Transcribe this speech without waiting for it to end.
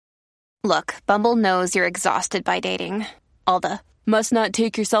Look, Bumble knows you're exhausted by dating. All the must not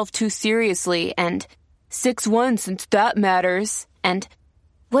take yourself too seriously and 6'1" since that matters. And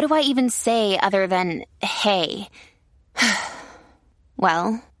what do I even say other than, hey?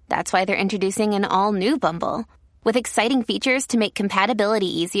 Well, that's why they're introducing an all-new Bumble with exciting features to make compatibility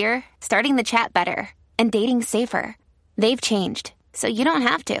easier, starting the chat better, and dating safer. They've changed, so you don't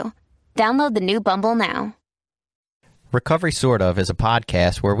have to. Download the new Bumble now. Recovery Sort Of is a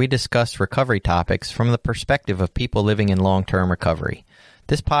podcast where we discuss recovery topics from the perspective of people living in long-term recovery.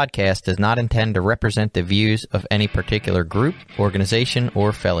 This podcast does not intend to represent the views of any particular group, organization,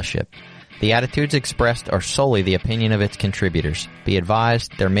 or fellowship. The attitudes expressed are solely the opinion of its contributors. Be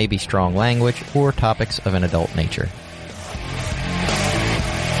advised, there may be strong language or topics of an adult nature.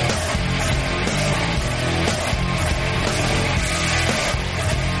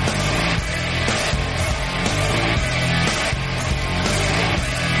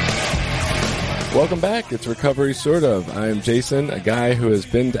 Welcome back. It's Recovery Sort Of. I'm Jason, a guy who has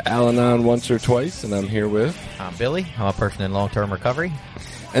been to Al-Anon once or twice, and I'm here with... I'm Billy. I'm a person in long-term recovery.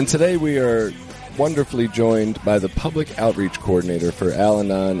 And today we are wonderfully joined by the Public Outreach Coordinator for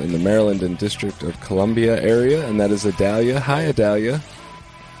Al-Anon in the Maryland and District of Columbia area, and that is Adalia. Hi, Adalia.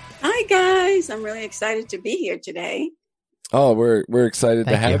 Hi, guys. I'm really excited to be here today. Oh, we're excited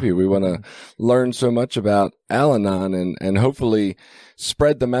to have you. you. We want to learn so much about Al-Anon and hopefully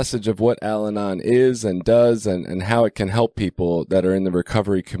spread the message of what Al-Anon is and does and how it can help people that are in the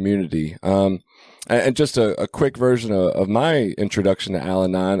recovery community. And just a quick version of my introduction to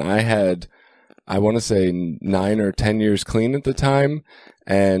Al-Anon, I want to say 9 or 10 years clean at the time.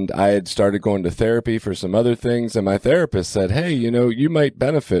 And I had started going to therapy for some other things. And my therapist said, hey, you might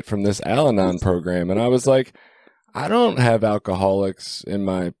benefit from this Al-Anon program. And I was like, I don't have alcoholics in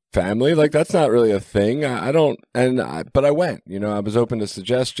my family. Like, that's not really a thing. But I went, I was open to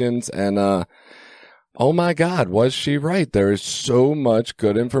suggestions and, oh my God, was she right? There is so much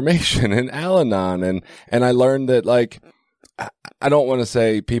good information in Al-Anon. And I learned that, like, I don't want to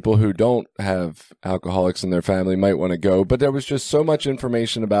say people who don't have alcoholics in their family might want to go, but there was just so much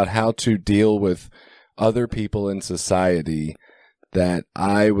information about how to deal with other people in society that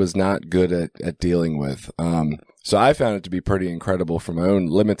I was not good at dealing with. So I found it to be pretty incredible from my own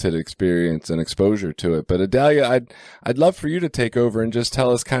limited experience and exposure to it. But Adalia, I'd love for you to take over and just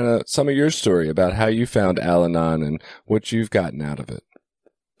tell us kind of some of your story about how you found Al-Anon and what you've gotten out of it.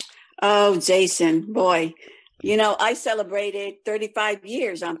 Oh, Jason, boy, I celebrated 35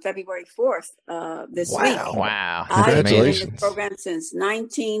 years on February 4th this week. Wow. I've been in this Congratulations. program since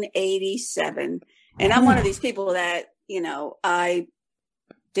 1987. And I'm one of these people that, I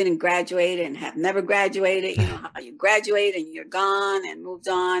didn't graduate and have never graduated. You know how you graduate and you're gone and moved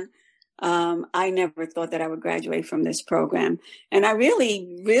on. I never thought that I would graduate from this program. And I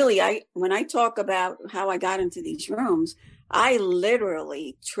really, when I talk about how I got into these rooms, I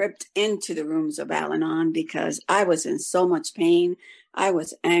literally tripped into the rooms of Al-Anon because I was in so much pain. I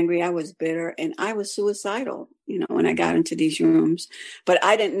was angry. I was bitter and I was suicidal, when I got into these rooms, but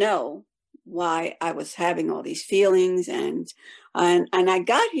I didn't know why I was having all these feelings. And I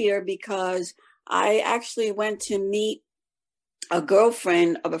got here because I actually went to meet a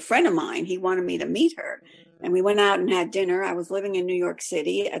girlfriend of a friend of mine. He wanted me to meet her and we went out and had dinner. I was living in New York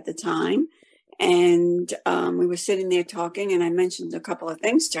City at the time. And we were sitting there talking and I mentioned a couple of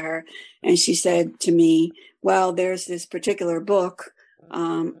things to her. And she said to me, well, there's this particular book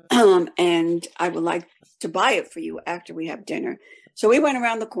and I would like to buy it for you after we have dinner. So we went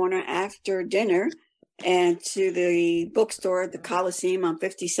around the corner after dinner and to the bookstore at the Coliseum on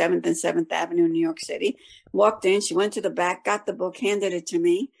 57th and 7th Avenue in New York City. Walked in, she went to the back, got the book, handed it to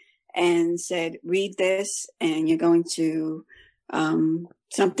me and said, read this and you're going to,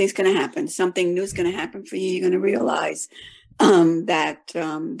 something's going to happen. Something new is going to happen for you. You're going to realize that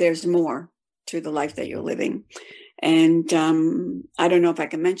there's more to the life that you're living. And I don't know if I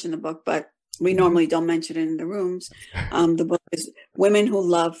can mention the book, but we normally don't mention it in the rooms. The book is Women Who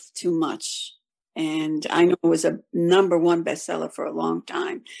Love Too Much. And I know it was a #1 bestseller for a long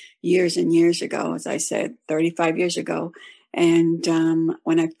time, years and years ago, as I said, 35 years ago. And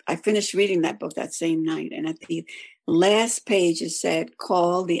when I finished reading that book that same night, and at the last page it said,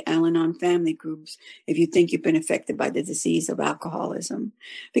 call the Al-Anon family groups if you think you've been affected by the disease of alcoholism.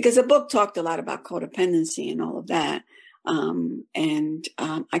 Because the book talked a lot about codependency and all of that.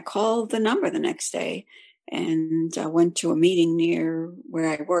 I called the number the next day and went to a meeting near where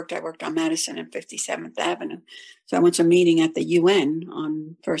I worked. I worked on Madison and 57th Avenue. So I went to a meeting at the UN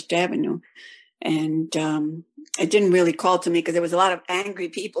on First Avenue. And it didn't really call to me because there was a lot of angry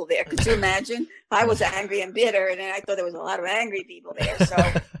people there. Could you imagine? I was angry and bitter, and I thought there was a lot of angry people there. So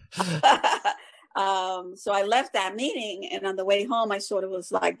so I left that meeting, and on the way home, I sort of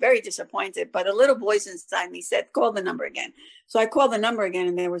was like very disappointed, but a little voice inside me said, call the number again. So I called the number again,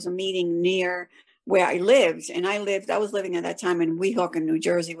 and there was a meeting near where I lived. And I was living at that time in Weehawken, New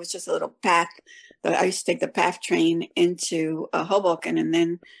Jersey. It was just a little path that I used to take the PATH train into Hoboken and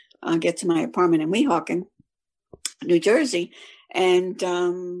then get to my apartment in Weehawken, New Jersey. And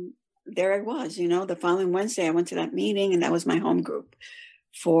there I was, the following Wednesday, I went to that meeting, and that was my home group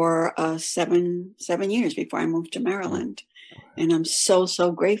for 7 years before I moved to Maryland. And I'm so,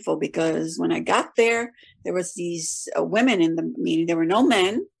 so grateful, because when I got there, there was these women in the meeting. There were no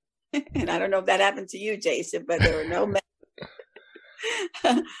men. And I don't know if that happened to you, Jason, but there were no men.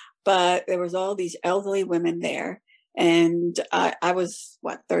 But there was all these elderly women there. And I was,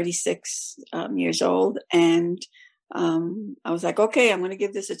 36 years old. And I was like, okay, I'm going to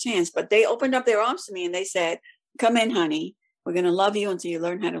give this a chance. But they opened up their arms to me, and they said, come in, honey. We're going to love you until you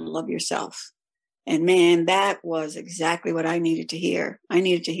learn how to love yourself. And man, that was exactly what I needed to hear. I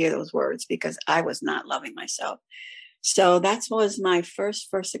needed to hear those words, because I was not loving myself. So that was my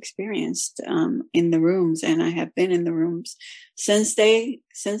first experience in the rooms. And I have been in the rooms since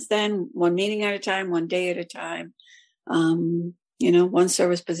then, one meeting at a time, one day at a time, one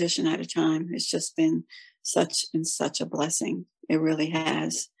service position at a time. It's just been such a blessing. It really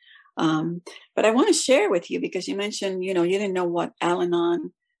has. But I want to share with you, because you mentioned, you didn't know what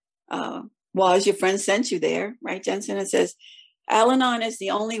Al-Anon was. Your friend sent you there, right, Jensen? It says, Al-Anon is the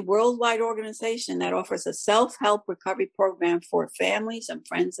only worldwide organization that offers a self-help recovery program for families and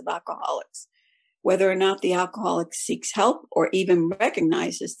friends of alcoholics, whether or not the alcoholic seeks help or even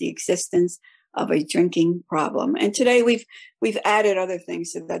recognizes the existence of a drinking problem. And today we've added other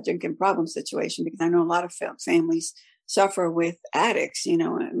things to that drinking problem situation, because I know a lot of families suffer with addicts,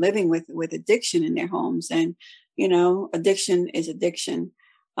 living with addiction in their homes. And, addiction is addiction.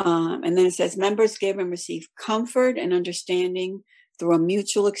 And then it says, members give and receive comfort and understanding through a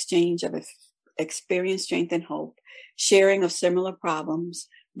mutual exchange of experience, strength, and hope. Sharing of similar problems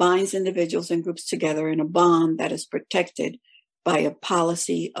binds individuals and groups together in a bond that is protected by a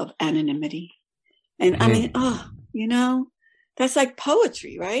policy of anonymity. And I mean, that's like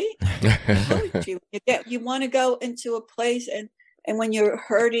poetry, right? Poetry. You want to go into a place, and when you're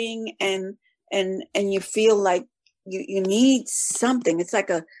hurting and you feel like you need something, it's like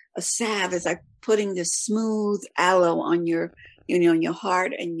a salve. It's like putting this smooth aloe on your, your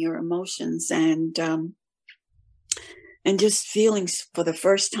heart and your emotions, and just feeling for the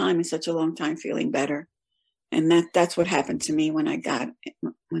first time in such a long time, feeling better. And that's what happened to me when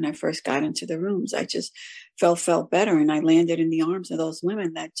I first got into the rooms. I just felt better, and I landed in the arms of those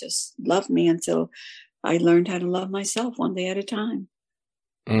women that just loved me until I learned how to love myself one day at a time.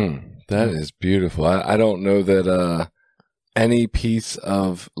 That is beautiful. I don't know that any piece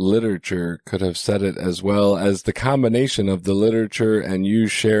of literature could have said it as well as the combination of the literature and you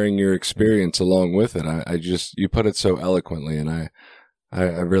sharing your experience along with it. You put it so eloquently, and I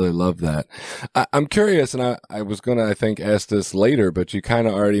really love that. I'm curious, and I was going to, I think, ask this later, but you kind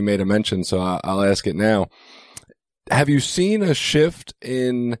of already made a mention, so I'll ask it now. Have you seen a shift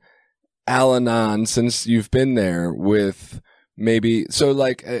in Al-Anon since you've been there with maybe, so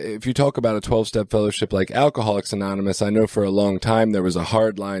like if you talk about a 12-step fellowship like Alcoholics Anonymous, I know for a long time there was a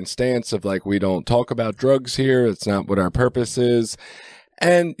hardline stance of like, we don't talk about drugs here. It's not what our purpose is.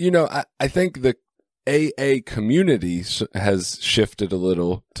 And, I think the AA community has shifted a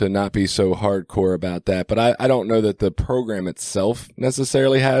little to not be so hardcore about that. But I don't know that the program itself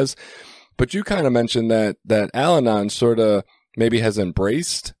necessarily has. But you kind of mentioned that Al-Anon sort of maybe has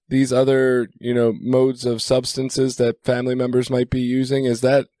embraced these other, modes of substances that family members might be using. Is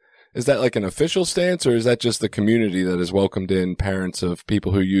that like an official stance, or is that just the community that has welcomed in parents of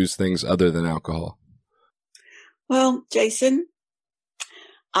people who use things other than alcohol? Well, Jason,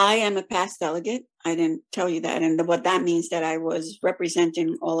 I am a past delegate. I didn't tell you that. And what that means, that I was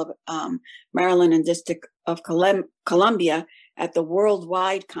representing all of Maryland and District of Columbia at the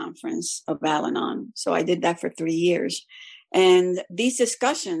worldwide conference of Al-Anon. So I did that for 3 years. And these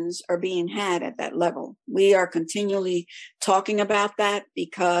discussions are being had at that level. We are continually talking about that,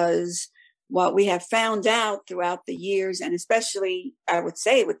 because what we have found out throughout the years, and especially I would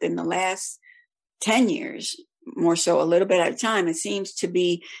say within the last 10 years, more so a little bit at a time, it seems to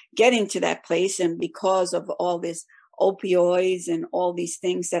be getting to that place. And because of all this opioids and all these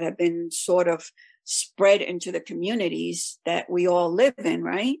things that have been sort of spread into the communities that we all live in,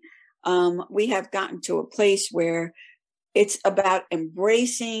 right? We have gotten to a place where it's about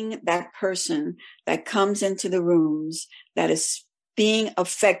embracing that person that comes into the rooms that is being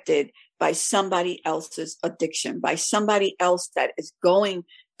affected by somebody else's addiction, by somebody else that is going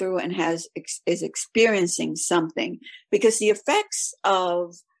through and is experiencing something, because the effects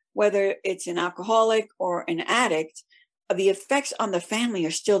of whether it's an alcoholic or an addict, the effects on the family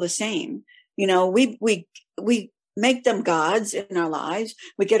are still the same. We make them gods in our lives.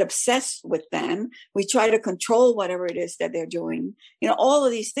 We get obsessed with them. We try to control whatever it is that they're doing. All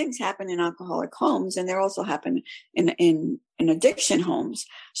of these things happen in alcoholic homes, and they also happen in addiction homes.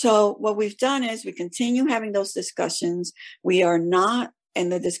 So what we've done is we continue having those discussions. We are not, and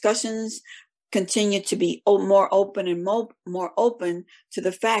the discussions continue to be more open and more open to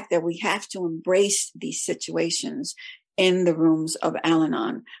the fact that we have to embrace these situations in the rooms of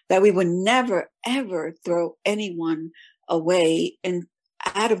Al-Anon, that we would never, ever throw anyone away and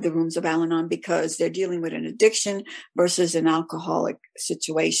out of the rooms of Al-Anon because they're dealing with an addiction versus an alcoholic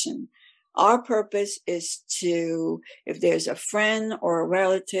situation. Our purpose is to, if there's a friend or a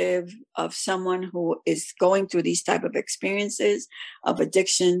relative of someone who is going through these type of experiences of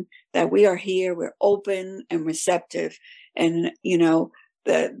addiction, that we are here, we're open and receptive. And,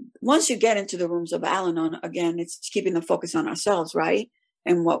 once you get into the rooms of Al-Anon, again, it's keeping the focus on ourselves, right?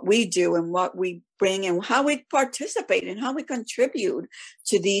 And what we do and what we bring and how we participate and how we contribute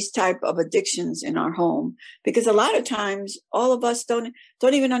to these type of addictions in our home. Because a lot of times all of us don't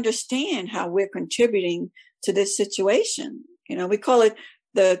even understand how we're contributing to this situation. We call it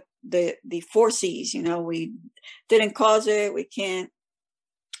the 4 C's. We didn't cause it. We can't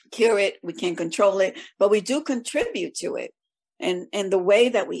cure it. We can't control it, but we do contribute to it. And the way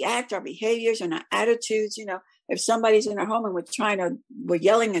that we act, our behaviors and our attitudes, if somebody's in our home and we're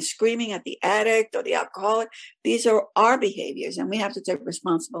yelling and screaming at the addict or the alcoholic, these are our behaviors and we have to take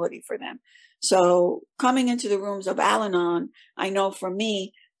responsibility for them. So coming into the rooms of Al-Anon, I know for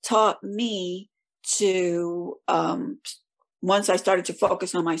me, taught me to, once I started to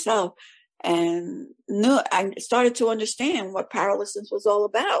focus on myself and I started to understand what powerlessness was all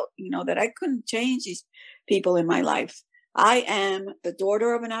about, that I couldn't change these people in my life. I am the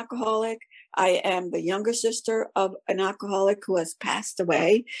daughter of an alcoholic. I am the younger sister of an alcoholic who has passed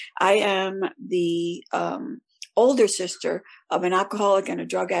away. I am the older sister of an alcoholic and a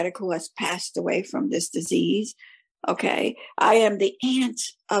drug addict who has passed away from this disease. Okay. I am the aunt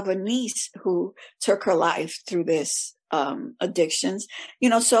of a niece who took her life through this addictions.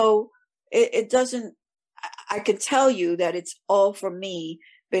 So it doesn't, I can tell you that it's all for me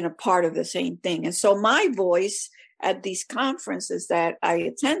been a part of the same thing. And so my voice at these conferences that I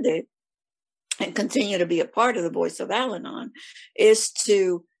attended and continue to be a part of the Voice of Al-Anon is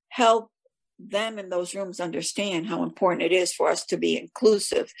to help them in those rooms understand how important it is for us to be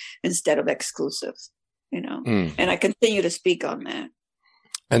inclusive instead of exclusive, and I continue to speak on that.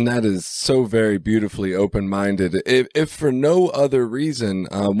 And that is so very beautifully open-minded. If for no other reason,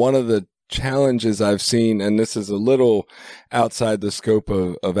 one of the challenges I've seen, and this is a little outside the scope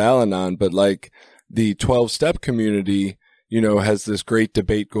of Al-Anon, but like the 12-step community, has this great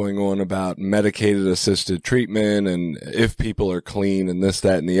debate going on about medicated assisted treatment and if people are clean and this,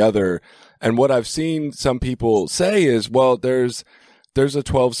 that, and the other. And what I've seen some people say is, well, there's a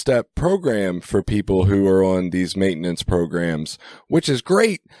 12-step program for people who are on these maintenance programs, which is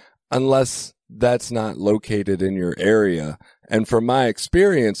great unless that's not located in your area. And from my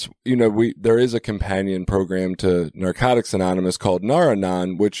experience, there is a companion program to Narcotics Anonymous called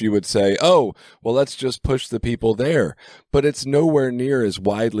Nar-Anon, which you would say, oh, well, let's just push the people there. But it's nowhere near as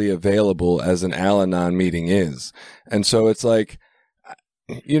widely available as an Al-Anon meeting is. And so it's like,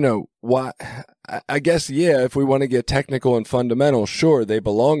 why? I guess, yeah, if we want to get technical and fundamental, sure, they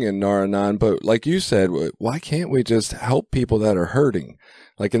belong in Nar-Anon. But like you said, why can't we just help people that are hurting?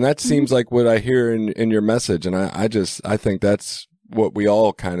 And that seems like what I hear in your message. And I think that's what we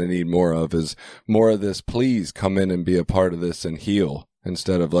all kind of need more of, is more of this, please come in and be a part of this and heal,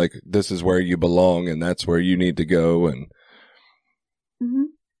 instead of this is where you belong and that's where you need to go. And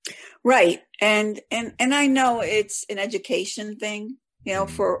right. And I know it's an education thing,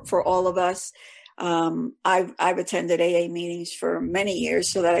 for all of us. I've attended AA meetings for many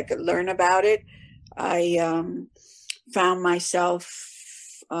years so that I could learn about it. I found myself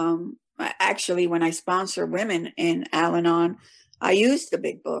actually, when I sponsor women in Al-Anon, I use the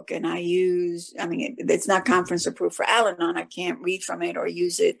big book, and it's not conference approved for Al-Anon. I can't read from it or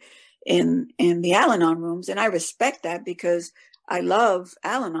use it in the Al-Anon rooms. And I respect that because I love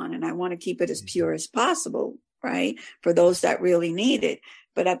Al-Anon and I want to keep it as pure as possible, right? For those that really need it.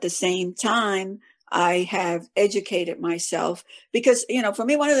 But at the same time, I have educated myself because, for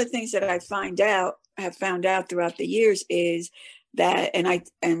me, one of the things that I have found out throughout the years is that,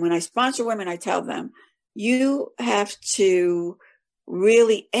 and when I sponsor women, I tell them, you have to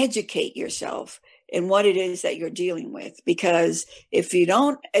really educate yourself in what it is that you're dealing with. Because if you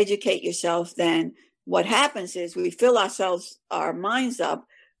don't educate yourself, then what happens is we fill our minds up,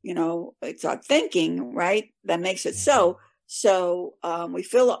 it's our thinking, right? That makes it so. So we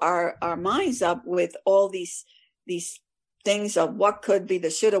fill our minds up with all these things of what could be the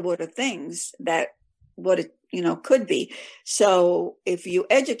shoulda, woulda things that what it, could be. So if you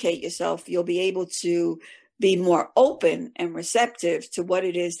educate yourself, you'll be able to be more open and receptive to what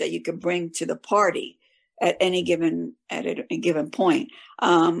it is that you can bring to the party at any given point.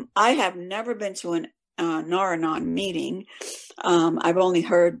 I have never been to an Nar-Anon meeting. I've only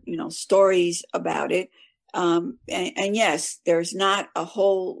heard, stories about it. And yes, there's not a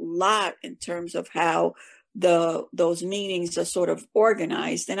whole lot in terms of how those meetings are sort of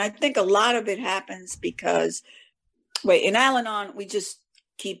organized. And I think a lot of it happens because, in Al-Anon, we just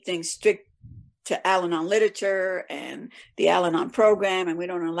keep things strict to Al-Anon literature and the Al-Anon program, and we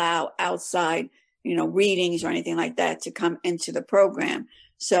don't allow outside, readings or anything like that to come into the program.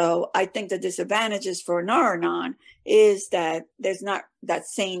 So I think the disadvantages for Nar-Anon is that there's not that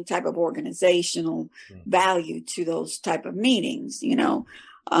same type of organizational value to those type of meetings,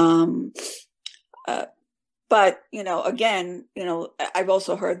 But, again, I've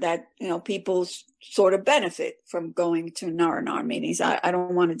also heard that, people sort of benefit from going to Nar-Anon meetings. I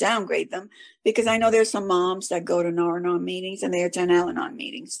don't want to downgrade them because I know there's some moms that go to Nar-Anon meetings and they attend Al-Anon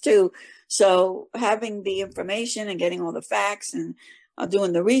meetings too. So having the information and getting all the facts and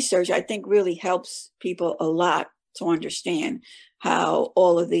doing the research, I think really helps people a lot to understand how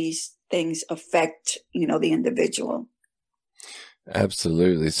all of these things affect, the individual.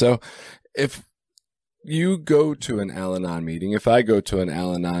 Absolutely. So if you go to an Al-Anon meeting, if I go to an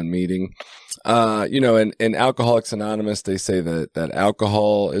Al-Anon meeting, in Alcoholics Anonymous, they say that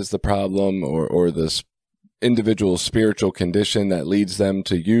alcohol is the problem or the individual spiritual condition that leads them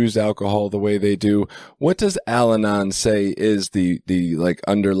to use alcohol the way they do. What does Al-Anon say is the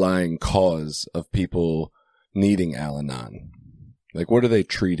underlying cause of people needing Al-Anon? What are they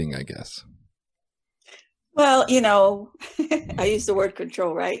treating, I guess? Well, I use the word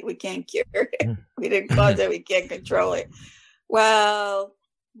control, right? We can't cure it. We didn't cause it. We can't control it. Well,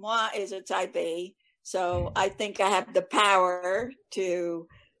 moi is a type A. So I think I have the power to,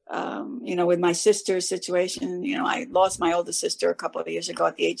 with my sister's situation, I lost my older sister a couple of years ago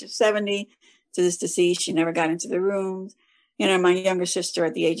at the age of 70 to this disease. She never got into the rooms. My younger sister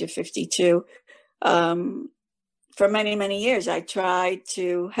at the age of 52. For many, many years, I tried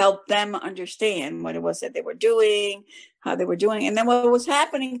to help them understand what it was that they were doing, how they were doing. And then what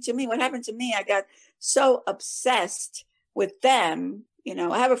happened to me, I got so obsessed with them.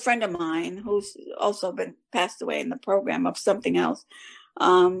 I have a friend of mine who's also been passed away in the program of something else.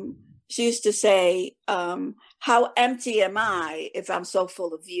 She used to say, how empty am I if I'm so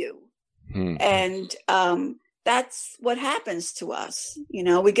full of you? Mm-hmm. And that's what happens to us.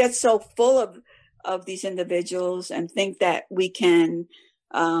 We get so full of these individuals and think that we can,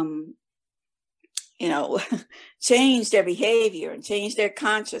 change their behavior and change their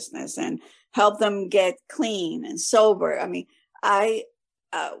consciousness and help them get clean and sober. I mean,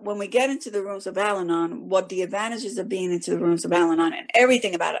 when we get into the rooms of Al-Anon, what the advantages of being into the rooms of Al-Anon, and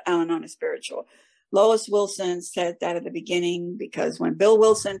everything about Al-Anon is spiritual. Lois Wilson said that at the beginning, because when Bill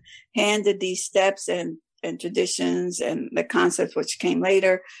Wilson handed these steps and traditions and the concepts which came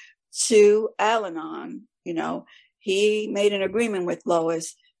later to Al-Anon, he made an agreement with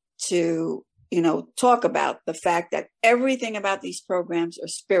Lois to, talk about the fact that everything about these programs are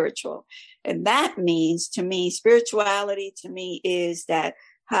spiritual. And that means, to me, spirituality to me is that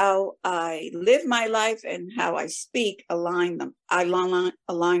how I live my life and how I speak align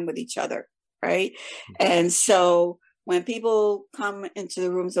with each other, right? Mm-hmm. And so when people come into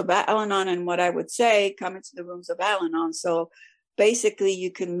the rooms of Al-Anon, and what I would say, come into the rooms of Al-Anon, so basically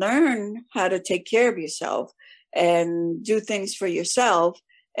you can learn how to take care of yourself and do things for yourself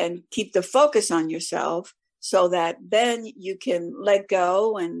and keep the focus on yourself so that then you can let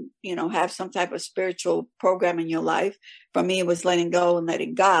go and, have some type of spiritual program in your life. For me, it was letting go and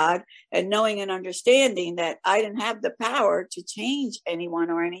letting God and knowing and understanding that I didn't have the power to change anyone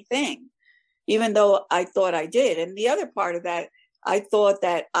or anything, even though I thought I did. And the other part of that, I thought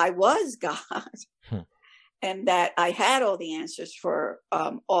that I was God. And that I had all the answers for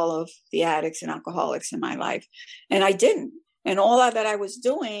all of the addicts and alcoholics in my life. And I didn't. And all that I was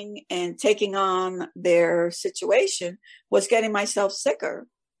doing and taking on their situation was getting myself sicker.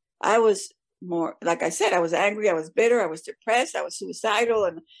 I was more, like I said, I was angry, I was bitter, I was depressed, I was suicidal.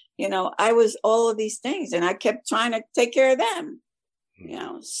 And, I was all of these things. And I kept trying to take care of them.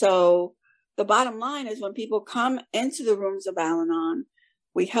 So the bottom line is when people come into the rooms of Al-Anon,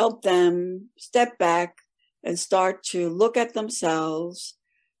 we help them step back and start to look at themselves,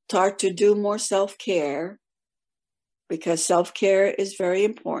 start to do more self-care, because self-care is very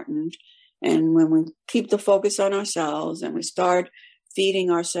important. And when we keep the focus on ourselves and we start feeding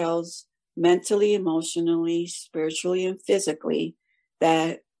ourselves mentally, emotionally, spiritually, and physically,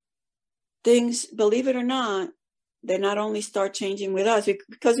 that things, believe it or not, they not only start changing with us,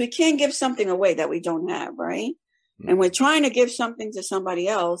 because we can't give something away that we don't have, right? And we're trying to give something to somebody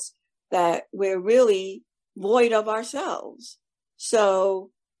else that we're really void of ourselves.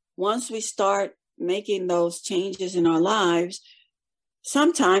 So once we start making those changes in our lives,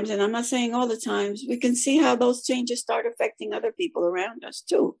 sometimes, and I'm not saying all the times, we can see how those changes start affecting other people around us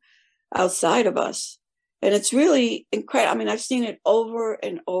too, outside of us. And it's really incredible. I mean, I've seen it over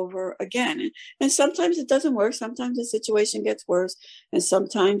and over again. And sometimes it doesn't work. Sometimes the situation gets worse. And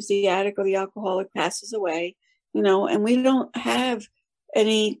sometimes the addict or the alcoholic passes away, you know, and we don't have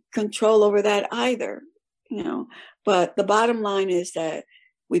any control over that either, you know. But the bottom line is that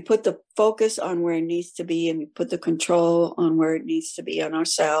we put the focus on where it needs to be, and we put the control on where it needs to be on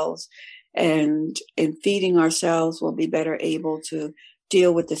ourselves. And in feeding ourselves, we'll be better able to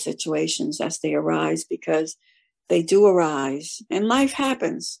deal with the situations as they arise, because they do arise. And life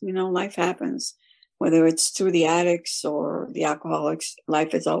happens, you know, life happens. Whether it's through the addicts or the alcoholics,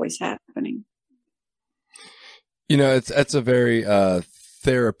 life is always happening. You know, that's a very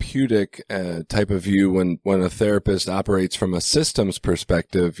therapeutic type of view when a therapist operates from a systems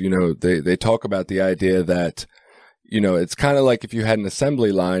perspective. You know, they talk about the idea that, you know, it's kind of like if you had an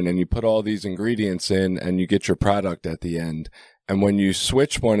assembly line and you put all these ingredients in and you get your product at the end. And when you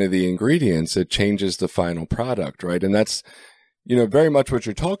switch one of the ingredients, it changes the final product, right? And that's, you know, very much what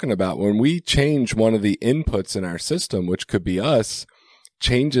you're talking about. When we change one of the inputs in our system, which could be us,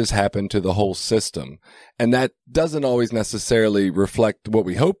 changes happen to the whole system. And that doesn't always necessarily reflect what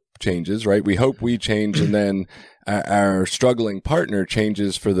we hope changes, right? We hope we change and then our struggling partner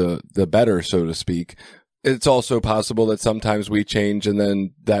changes for the better, so to speak. It's also possible that sometimes we change and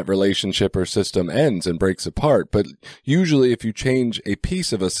then that relationship or system ends and breaks apart. But usually if you change a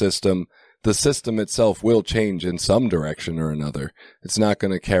piece of a system, the system itself will change in some direction or another. It's not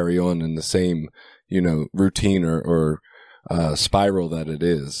going to carry on in the same, you know, routine or spiral that it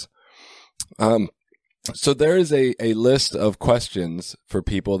is. So there is a list of questions for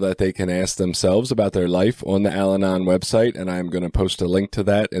people that they can ask themselves about their life on the Al-Anon website, and I'm going to post a link to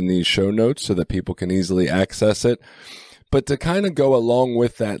that in these show notes so that people can easily access it. But to kind of go along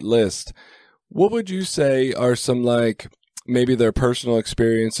with that list, what would you say are some, like, maybe their personal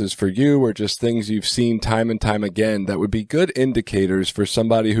experiences for you or just things you've seen time and time again that would be good indicators for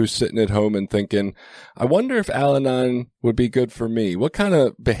somebody who's sitting at home and thinking, I wonder if Al-Anon would be good for me? What kind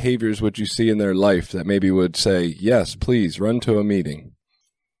of behaviors would you see in their life that maybe would say, yes, please run to a meeting?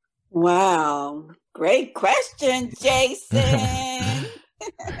 Wow. Great question, Jason.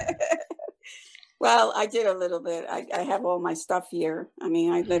 Well, I did a little bit. I have all my stuff here. I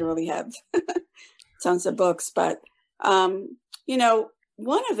mean, I literally have tons of books, but you know,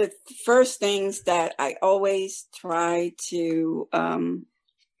 one of the first things that I always try to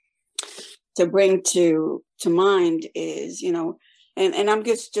bring to mind is, you know, and I'm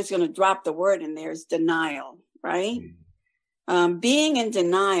just going to drop the word in there, is denial, right? Being in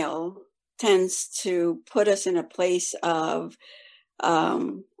denial tends to put us in a place of,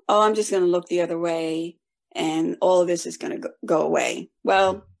 oh, I'm just going to look the other way and all of this is going to go away.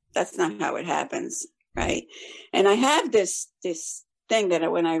 Well, that's not how it happens. Right. And I have this thing that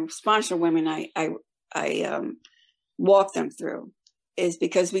when I sponsor women, I walk them through, is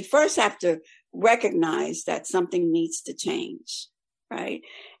because we first have to recognize that something needs to change. Right.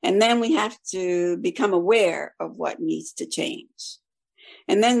 And then we have to become aware of what needs to change.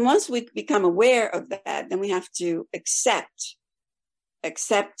 And then once we become aware of that, then we have to accept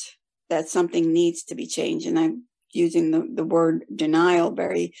that something needs to be changed. And I'm using the word denial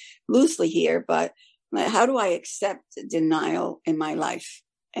very loosely here, but how do I accept denial in my life?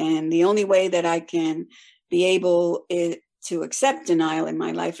 And the only way that I can be able to accept denial in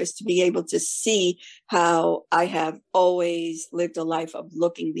my life is to be able to see how I have always lived a life of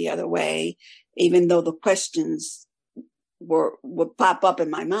looking the other way, even though the questions would pop up in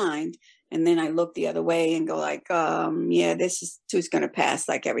my mind. And then I look the other way and go like, yeah, this is too going to pass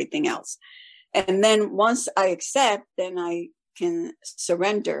like everything else. And then once I accept, then I can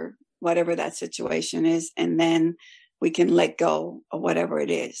surrender whatever that situation is, and then we can let go of whatever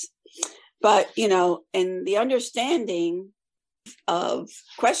it is. But, you know, in the understanding of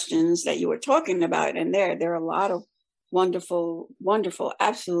questions that you were talking about, and there are a lot of wonderful,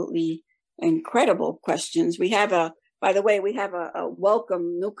 absolutely incredible questions. We have a By the way, we have a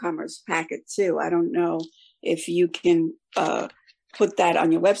welcome newcomers packet too. I don't know if you can put that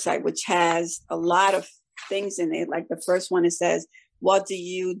on your website, which has a lot of things in it. Like the first one, it says, what do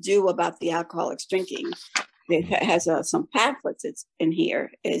you do about the alcoholics drinking? It has some pamphlets it's in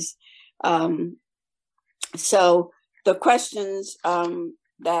here. So the questions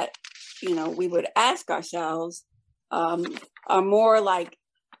that, we would ask ourselves are more like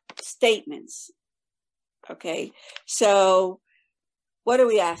statements. Okay. So what do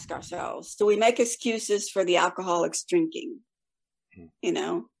we ask ourselves? Do we make excuses for the alcoholics drinking?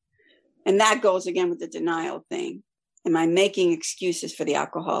 And that goes again with the denial thing. Am I making excuses for the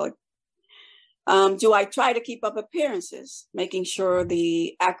alcoholic? Do I try to keep up appearances, making sure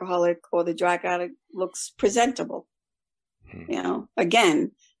the alcoholic or the drug addict looks presentable?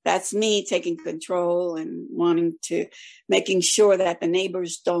 Again, that's me taking control and making sure that the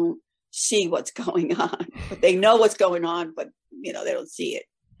neighbors don't see what's going on. But they know what's going on, but they don't see it.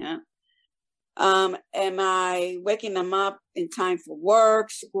 Am I waking them up in time for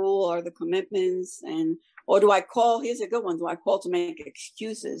work, school, or the commitments? Or do I call? Here's a good one. Do I call to make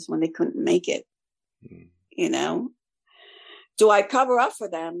excuses when they couldn't make it? Do I cover up for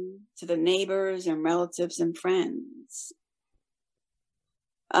them to the neighbors and relatives and friends?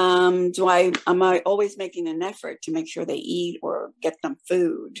 Am I always making an effort to make sure they eat or get them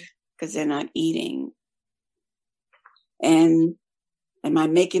food because they're not eating? And am I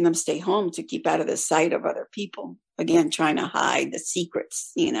making them stay home to keep out of the sight of other people? Again, trying to hide the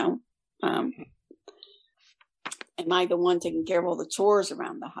secrets, Am I the one taking care of all the chores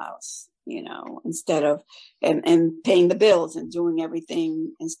around the house, instead of, and paying the bills and doing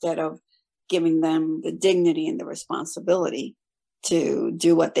everything instead of giving them the dignity and the responsibility to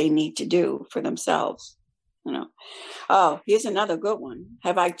do what they need to do for themselves, Oh, here's another good one.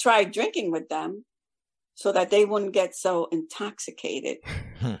 Have I tried drinking with them so that they wouldn't get so intoxicated?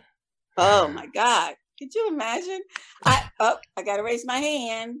 Oh my God. Could you imagine? I got to raise my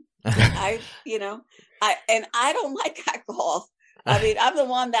hand. I don't like alcohol. I mean, I'm the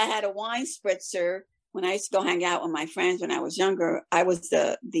one that had a wine spritzer when I used to go hang out with my friends when I was younger. I was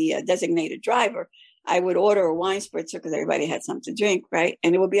the designated driver. I would order a wine spritzer because everybody had something to drink, right?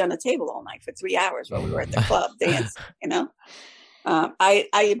 And it would be on the table all night for 3 hours while we were at the club dance,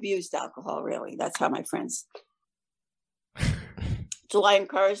 I abused alcohol, really. That's how my friends. So I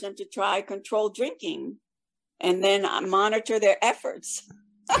encourage them to try controlled drinking and then monitor their efforts.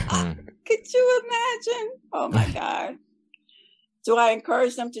 Could you imagine? Oh my God. Do I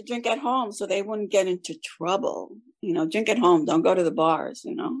encourage them to drink at home so they wouldn't get into trouble? Drink at home. Don't go to the bars,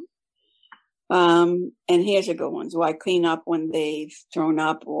 And here's a good one. Do I clean up when they've thrown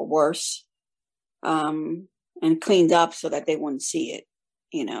up or worse? And cleaned up so that they wouldn't see it,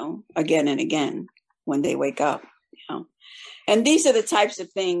 again and again when they wake up, And these are the types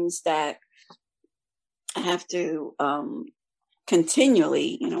of things that I have to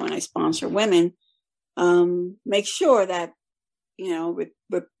continually, when I sponsor women, make sure that, with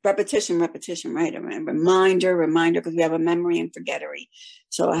repetition, right? A reminder, because we have a memory and forgettery.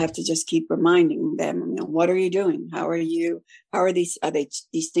 So I have to just keep reminding them, what are you doing? Are these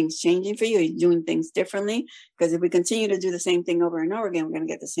things changing for you? Are you doing things differently? Because if we continue to do the same thing over and over again, we're going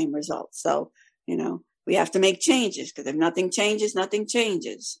to get the same results. So, we have to make changes because if nothing changes, nothing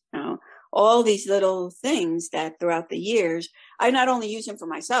changes. All these little things that throughout the years, I not only use them for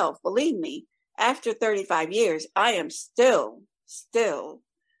myself, believe me, after 35 years, I am still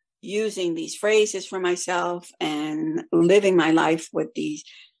using these phrases for myself and living my life with these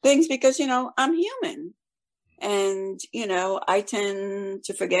things because, I'm human and, I tend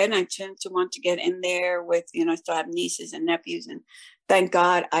to forget and I tend to want to get in there with, I still have nieces and nephews and thank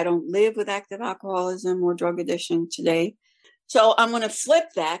God I don't live with active alcoholism or drug addiction today. So I'm going to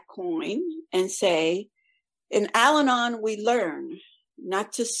flip that coin and say, in Al-Anon, we learn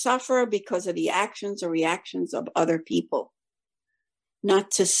not to suffer because of the actions or reactions of other people.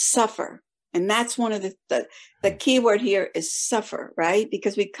 Not to suffer. And that's one of the key word here is suffer, right?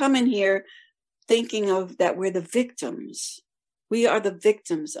 Because we come in here thinking of that we're the victims. We are the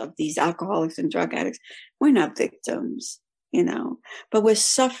victims of these alcoholics and drug addicts. We're not victims, but we're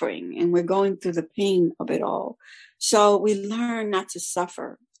suffering and we're going through the pain of it all. So we learn not to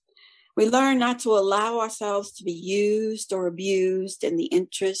suffer. We learn not to allow ourselves to be used or abused in the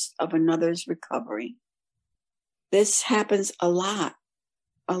interest of another's recovery. This happens a lot,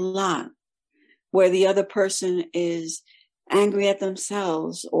 where the other person is angry at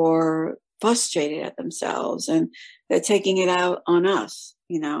themselves or frustrated at themselves and they're taking it out on us,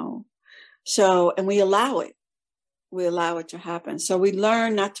 So, and we allow it to happen. So we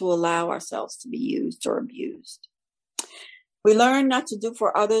learn not to allow ourselves to be used or abused. We learn not to do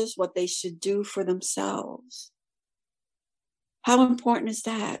for others what they should do for themselves. How important is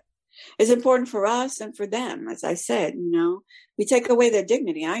that? It's important for us and for them. As I said, we take away their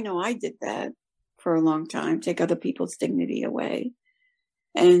dignity. I know I did that for a long time, take other people's dignity away.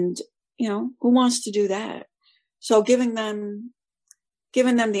 And, who wants to do that? So giving them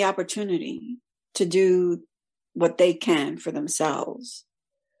the opportunity to do what they can for themselves.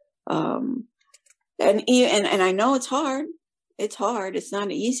 And I know it's hard. It's hard. It's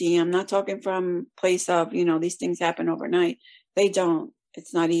not easy. I'm not talking from a place of, these things happen overnight. They don't.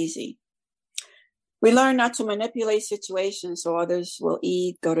 It's not easy. We learn not to manipulate situations so others will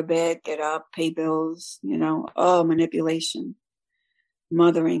eat, go to bed, get up, pay bills, manipulation,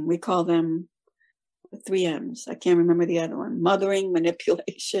 mothering. We call them 3 M's. I can't remember the other one. Mothering,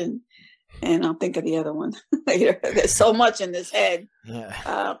 manipulation, and I'll think of the other one later. There's so much in this head.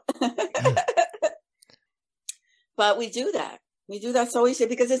 But we do that. We do that so easily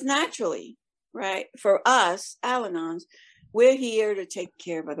because it's naturally, right? For us, Al-Anons, we're here to take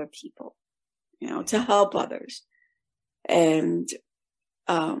care of other people, to help others. And,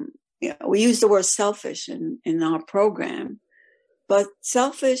 we use the word selfish in our program, but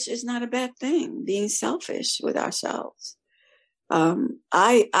selfish is not a bad thing, being selfish with ourselves.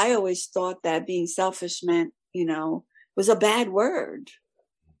 I always thought that being selfish meant, was a bad word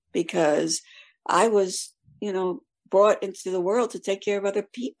because I was, brought into the world to take care of other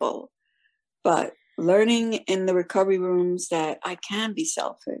people. But learning in the recovery rooms that I can be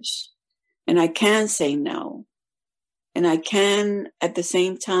selfish and I can say no. And I can at the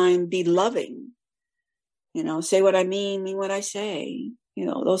same time be loving, say what I mean what I say,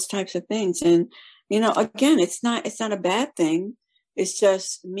 those types of things. And, again, it's not a bad thing. It's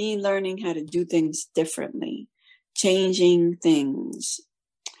just me learning how to do things differently, changing things.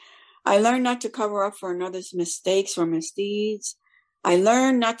 I learned not to cover up for another's mistakes or misdeeds. I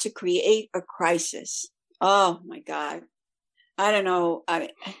learned not to create a crisis. Oh my God. I don't know.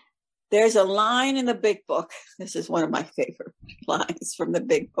 There's a line in the Big Book. This is one of my favorite lines from the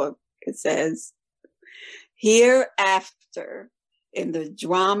Big Book. It says, hereafter in the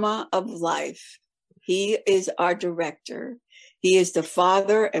drama of life, he is our director. He is the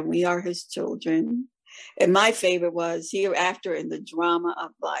father and we are his children. And my favorite was hereafter in the drama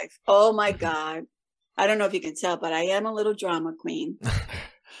of life. Oh my God. I don't know if you can tell, but I am a little drama queen.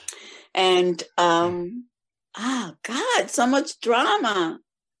 And, God, so much drama,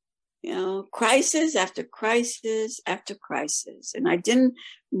 crisis after crisis after crisis. And I didn't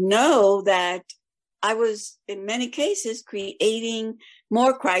know that I was, in many cases, creating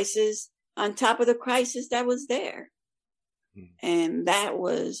more crisis on top of the crisis that was there. And that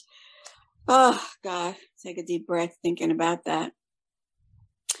was, oh God, take a deep breath thinking about that.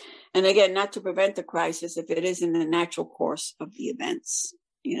 And again, not to prevent the crisis if it is in the natural course of the events,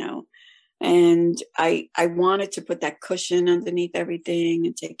 and I wanted to put that cushion underneath everything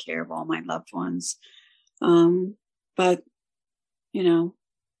and take care of all my loved ones. But,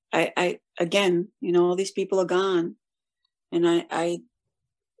 I again, all these people are gone and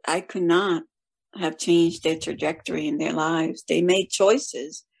I could not have changed their trajectory in their lives. They made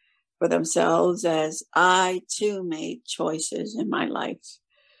choices for themselves as I too made choices in my life.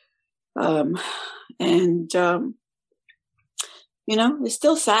 It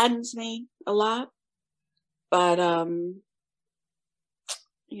still saddens me a lot, but,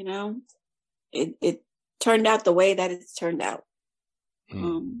 it turned out the way that it's turned out.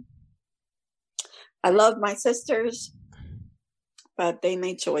 I love my sisters, but they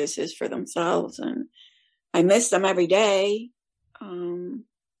made choices for themselves and I miss them every day.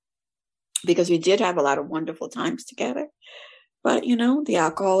 Because we did have a lot of wonderful times together. But, the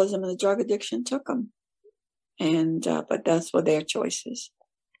alcoholism and the drug addiction took them. And, but those were their choices.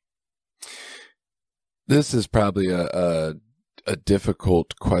 This is probably a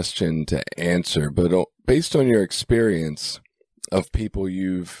difficult question to answer, but based on your experience of people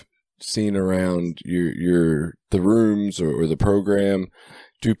you've seen around the rooms or the program,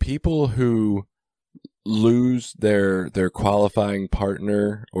 do people who lose their qualifying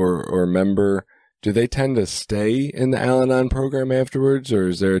partner or member, do they tend to stay in the Al-Anon program afterwards, or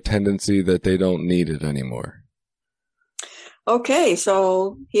is there a tendency that they don't need it anymore? Okay,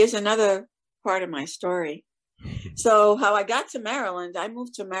 so here's another part of my story. So how I got to Maryland, I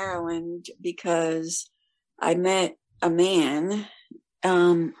moved to Maryland because I met a man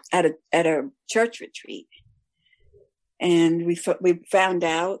at a church retreat. And we found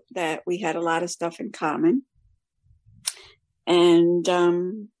out that we had a lot of stuff in common. And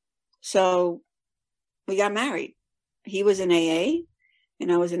so we got married. He was in AA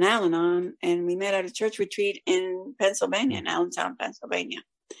and I was in Al-Anon, and we met at a church retreat in Pennsylvania, in Allentown, Pennsylvania.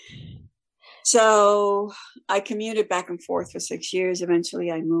 So I commuted back and forth for 6 years.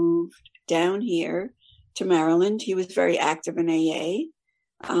 Eventually, I moved down here to Maryland. He was very active in AA.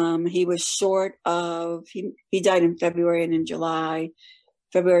 He was short of, he died in February, and in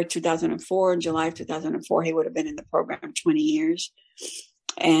February 2004, in July of 2004, he would have been in the program 20 years.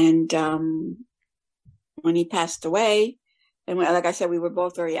 And when he passed away, and like I said, we were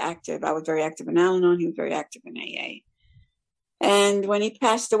both very active. I was very active in Al-Anon. He was very active in AA. And when he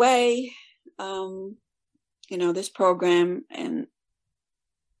passed away, this program, and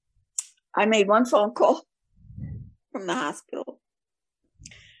I made one phone call from the hospital.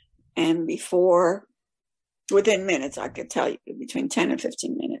 And within minutes, I could tell you, between 10 and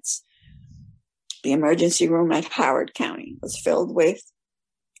 15 minutes, the emergency room at Howard County was filled with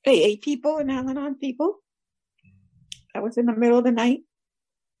AA people and Al-Anon people. That was in the middle of the night.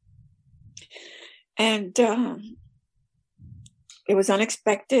 And it was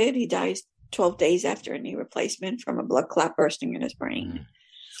unexpected. He died 12 days after a knee replacement from a blood clot bursting in his brain.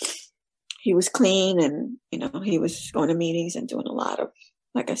 He was clean, and, he was going to meetings and doing a lot of,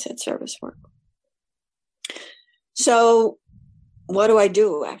 like I said, service work. So what do I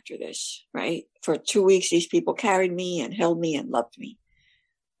do after this, right? For 2 weeks, these people carried me and held me and loved me.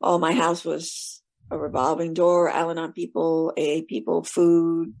 All my house was a revolving door, Al-Anon people, AA people,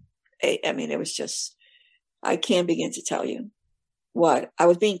 food. It was just, I can't begin to tell you what. I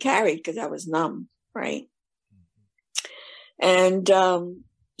was being carried because I was numb, right? And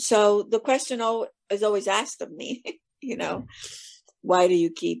so the question is always asked of me, why do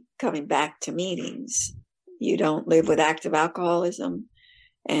you keep coming back to meetings? You don't live with active alcoholism.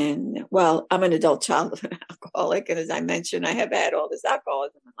 And, well, I'm an adult child of an alcoholic. And as I mentioned, I have had all this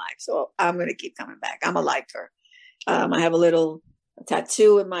alcoholism in life. So I'm going to keep coming back. I'm a lifer. I have a little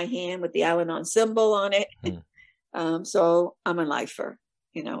tattoo in my hand with the Al-Anon symbol on it. So I'm a lifer,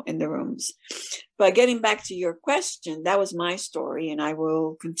 in the rooms. But getting back to your question, that was my story. And I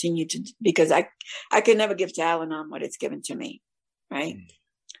will continue to, because I can never give to Al-Anon what it's given to me. Right.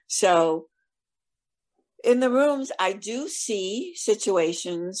 So in the rooms, I do see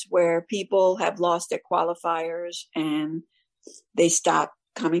situations where people have lost their qualifiers and they stop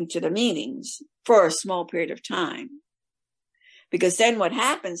coming to the meetings for a small period of time. Because then what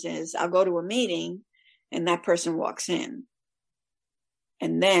happens is I'll go to a meeting and that person walks in.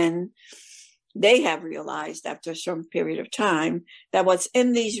 And then they have realized after a certain period of time that what's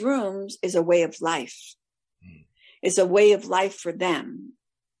in these rooms is a way of life. It's a way of life for them.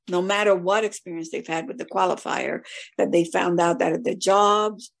 No matter what experience they've had with the qualifier, that they found out that at their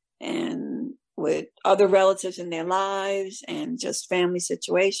jobs and with other relatives in their lives and just family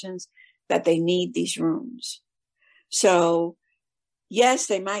situations, that they need these rooms. So yes,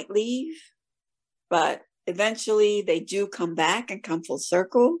 they might leave, but eventually they do come back and come full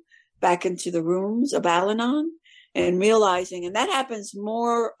circle back into the rooms of Al-Anon and realizing, and that happens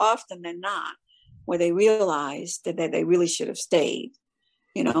more often than not, where they realize that they really should have stayed.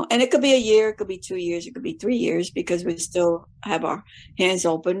 And it could be a year, it could be 2 years, it could be 3 years, because we still have our hands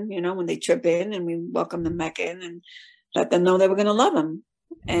open, when they trip in, and we welcome them back in and let them know that we're going to love them,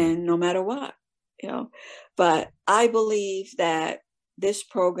 and no matter what, But I believe that this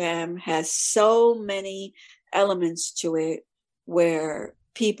program has so many elements to it where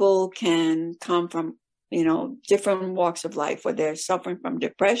people can come from, different walks of life, where they're suffering from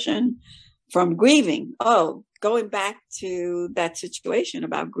depression, from grieving. Going back to that situation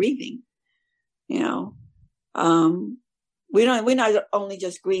about grieving, we not only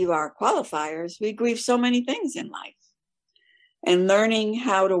just grieve our qualifiers, we grieve so many things in life. And learning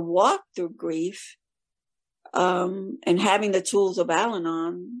how to walk through grief and having the tools of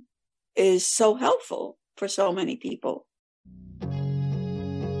Al-Anon is so helpful for so many people.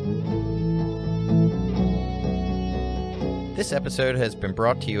 This episode has been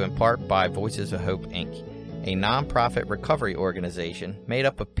brought to you in part by Voices of Hope, Inc., a nonprofit recovery organization made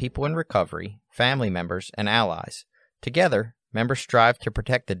up of people in recovery, family members, and allies. Together, members strive to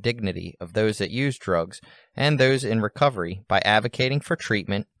protect the dignity of those that use drugs and those in recovery by advocating for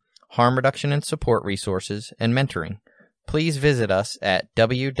treatment, harm reduction and support resources, and mentoring. Please visit us at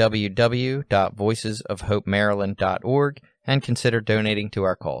www.voicesofhopemaryland.org and consider donating to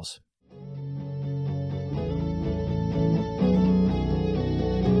our cause.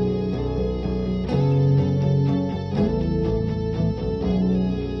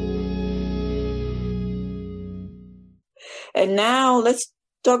 And now let's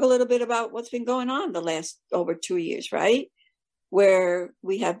talk a little bit about what's been going on the last over 2 years, right? Where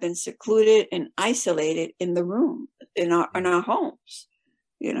we have been secluded and isolated in the room, in our homes.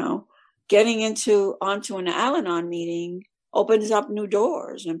 Getting onto an Al-Anon meeting opens up new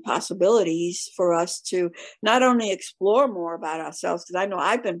doors and possibilities for us to not only explore more about ourselves, because I know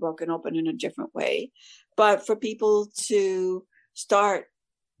I've been broken open in a different way, but for people to start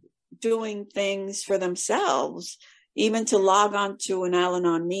doing things for themselves, even to log on to an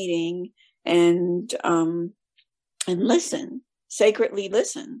Al-Anon meeting and listen, sacredly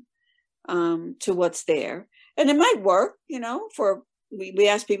listen to what's there. And it might work, we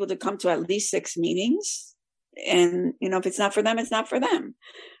ask people to come to at least 6 meetings. And, if it's not for them, it's not for them.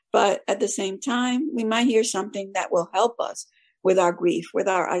 But at the same time, we might hear something that will help us with our grief, with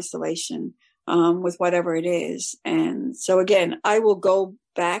our isolation, with whatever it is. And so, again, I will go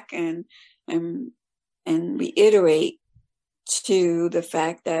back and reiterate to the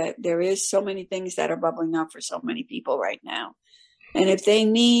fact that there is so many things that are bubbling up for so many people right now. And if they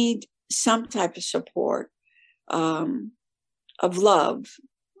need some type of support, of love,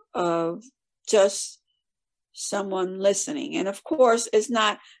 of just someone listening. And of course,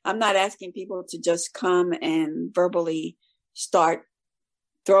 I'm not asking people to just come and verbally start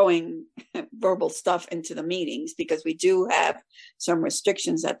throwing verbal stuff into the meetings, because we do have some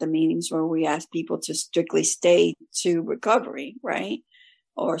restrictions at the meetings where we ask people to strictly stay to recovery, right?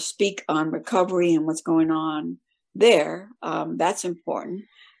 Or speak on recovery and what's going on there. That's important.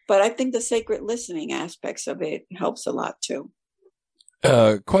 But I think the sacred listening aspects of it helps a lot too.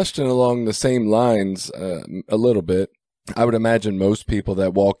 Question along the same lines, a little bit. I would imagine most people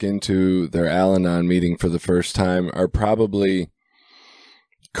that walk into their Al-Anon meeting for the first time are probably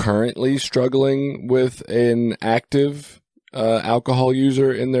currently struggling with an active alcohol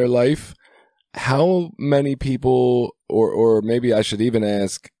user in their life. How many people, or maybe I should even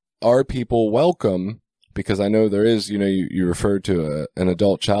ask, are people welcome? Because I know there is, you referred to an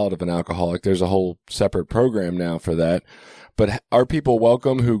adult child of an alcoholic. There's a whole separate program now for that. But are people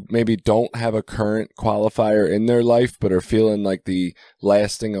welcome who maybe don't have a current qualifier in their life, but are feeling like the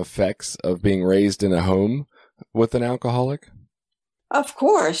lasting effects of being raised in a home with an alcoholic? Of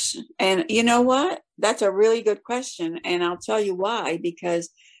course. And you know what? That's a really good question. And I'll tell you why, because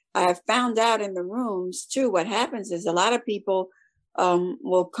I have found out in the rooms too, what happens is a lot of people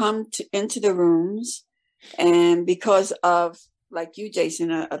will come into the rooms, and because of, like you,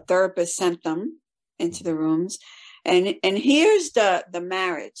 Jason, a therapist sent them into the rooms. And here's the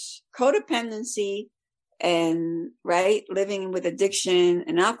marriage, codependency and living with addiction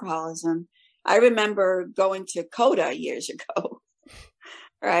and alcoholism. I remember going to CODA years ago,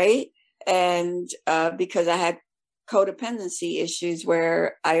 right? And because I had codependency issues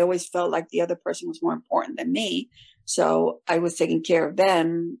where I always felt like the other person was more important than me. So I was taking care of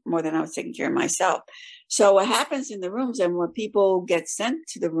them more than I was taking care of myself. So what happens in the rooms, and when people get sent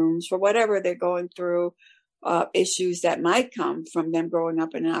to the rooms for whatever they're going through, issues that might come from them growing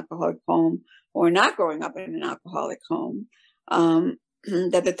up in an alcoholic home or not growing up in an alcoholic home,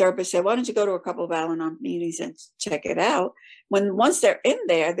 that the therapist said, why don't you go to a couple of Al-Anon meetings and check it out? Once they're in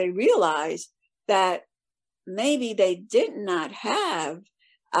there, they realize that maybe they did not have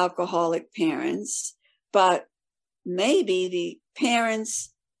alcoholic parents, but maybe the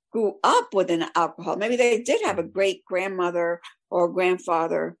parents grew up with an alcohol. Maybe they did have a great grandmother or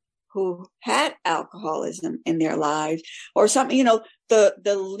grandfather who had alcoholism in their lives, or something. The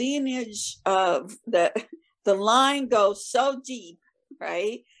lineage of the line goes so deep,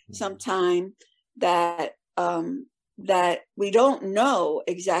 right? Sometime that we don't know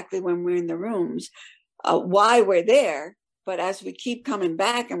exactly when we're in the rooms why we're there. But as we keep coming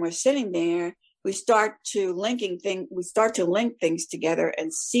back and we're sitting there, we start to link things together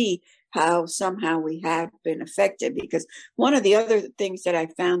and see how somehow we have been affected. Because one of the other things that I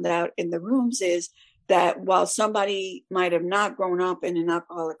found out in the rooms is that while somebody might have not grown up in an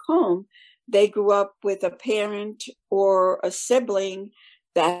alcoholic home, they grew up with a parent or a sibling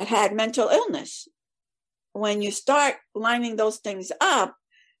that had mental illness. When you start lining those things up,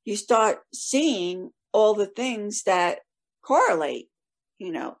 you start seeing all the things that correlate,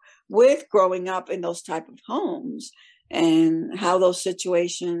 with growing up in those type of homes and how those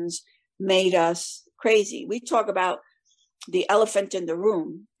situations made us crazy. We talk about the elephant in the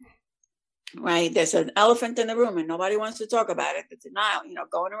room, right? There's an elephant in the room and nobody wants to talk about it. The denial,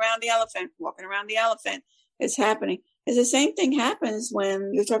 going around the elephant, walking around the elephant, it's happening. It's the same thing happens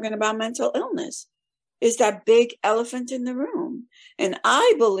when you're talking about mental illness. Is that big elephant in the room. And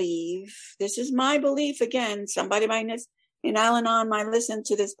I believe, this is my belief, again, somebody in Al-Anon might listen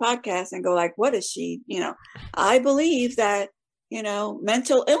to this podcast and go like, what is she? I believe that,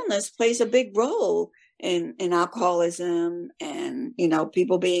 mental illness plays a big role in alcoholism and,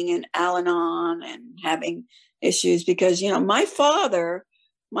 people being in Al-Anon and having issues because, my father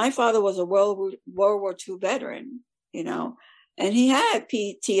my father was a World War II veteran, and he had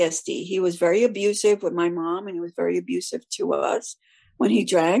PTSD. He was very abusive with my mom, and he was very abusive to us when he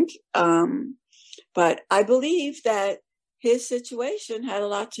drank. But I believe that his situation had a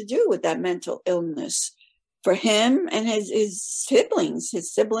lot to do with that mental illness for him and his siblings.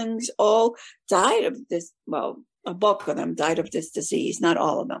 His siblings all died of this. Well, a bulk of them died of this disease, not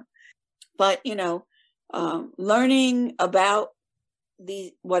all of them. But, learning about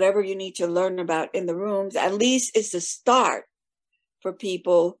whatever you need to learn about in the rooms, at least is the start for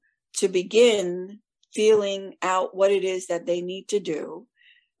people to begin feeling out what it is that they need to do.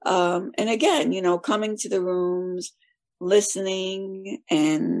 And again, coming to the rooms, listening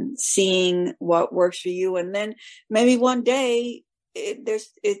and seeing what works for you. And then maybe one day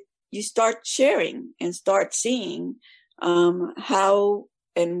you start sharing and start seeing how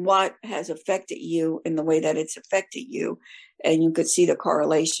and what has affected you in the way that it's affected you. And you could see the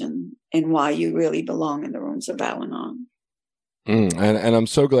correlation in why you really belong in the rooms of Al-Anon. And I'm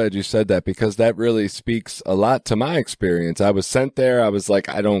so glad you said that, because that really speaks a lot to my experience. I was sent there. I was like,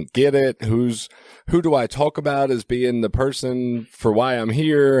 I don't get it. Who do I talk about as being the person for why I'm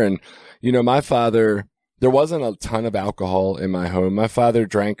here? And, my father, there wasn't a ton of alcohol in my home. My father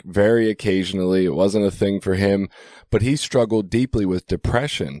drank very occasionally. It wasn't a thing for him, but he struggled deeply with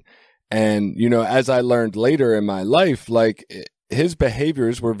depression. And, as I learned later in my life, like, his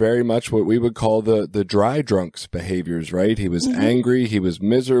behaviors were very much what we would call the dry drunks behaviors, right? He was angry, he was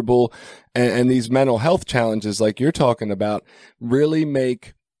miserable, and these mental health challenges like you're talking about really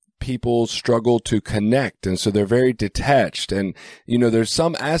make people struggle to connect. And so they're very detached. And, there's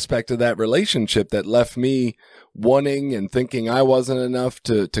some aspect of that relationship that left me wanting and thinking I wasn't enough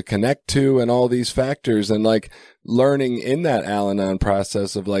to connect to, and all these factors, and like learning in that Al-Anon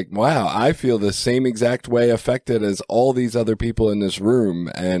process of like, wow, I feel the same exact way affected as all these other people in this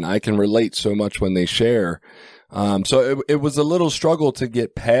room. And I can relate so much when they share. So it was a little struggle to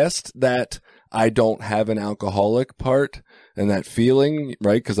get past that I don't have an alcoholic part and that feeling,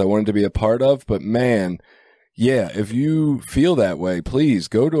 right? Because I wanted to be a part of, but man, yeah, if you feel that way, please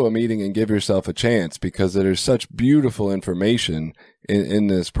go to a meeting and give yourself a chance, because there's such beautiful information in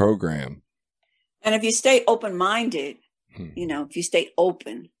this program. And if you stay open-minded, if you stay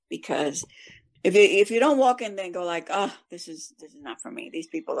open, because if you don't walk in there and go like, oh, this is not for me. These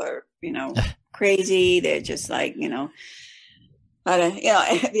people are, crazy. They're just like, the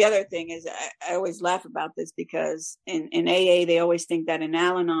other thing is I always laugh about this, because in AA, they always think that in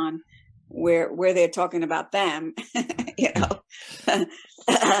Al-Anon, where they're talking about them, it's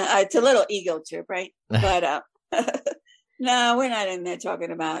a little ego trip, right? But no, we're not in there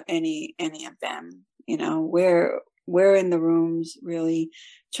talking about any of them. We're in the rooms really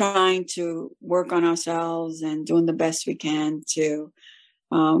trying to work on ourselves and doing the best we can to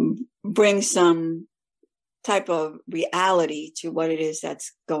bring some type of reality to what it is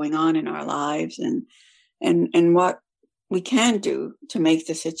that's going on in our lives, and what we can do to make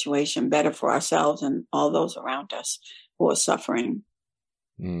the situation better for ourselves and all those around us who are suffering.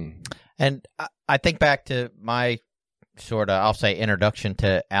 And I think back to my sort of, I'll say, introduction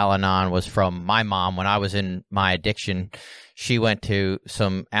to Al-Anon was from my mom. When I was in my addiction, she went to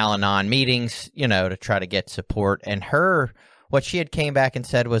some Al-Anon meetings, to try to get support. And what she had came back and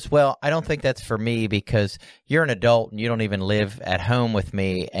said was, well, I don't think that's for me, because you're an adult and you don't even live at home with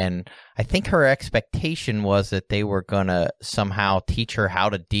me. And I think her expectation was that they were going to somehow teach her how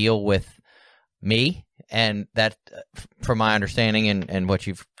to deal with me. And that, from my understanding and what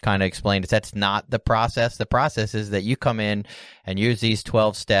you've kind of explained, is that's not the process. The process is that you come in and use these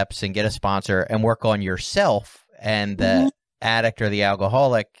 12 steps and get a sponsor and work on yourself, and the addict or the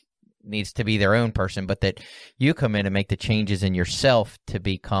alcoholic needs to be their own person, but that you come in and make the changes in yourself to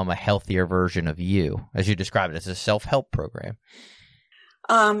become a healthier version of you, as you described it, as a self-help program.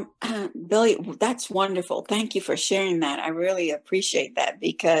 Billy, that's wonderful. Thank you for sharing that. I really appreciate that,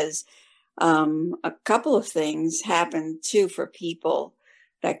 because a couple of things happen too for people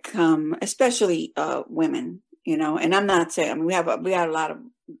that come, especially women, and I'm not saying, we have a lot of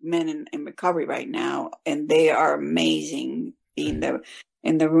men in recovery right now, and they are amazing being there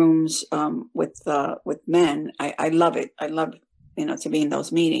in the rooms with men. I love it. I love, to be in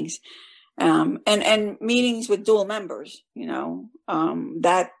those meetings, and meetings with dual members,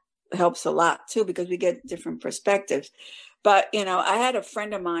 that helps a lot too, because we get different perspectives. But, I had a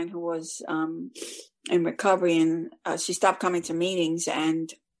friend of mine who was in recovery, and she stopped coming to meetings,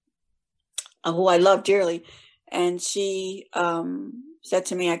 and who I love dearly. And she said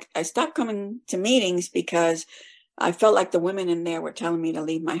to me, I stopped coming to meetings because I felt like the women in there were telling me to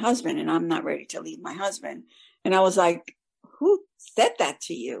leave my husband, and I'm not ready to leave my husband. And I was like, who said that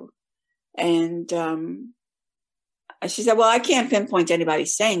to you? And she said, well, I can't pinpoint anybody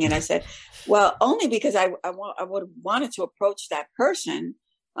saying it. I said, well, only because I would have wanted to approach that person.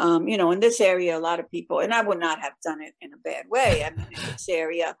 In this area, a lot of people, and I would not have done it in a bad way. I mean, in this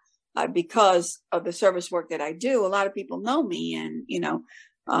area, because of the service work that I do, a lot of people know me, and,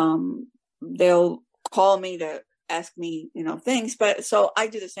 they'll call me to ask me, things. But so I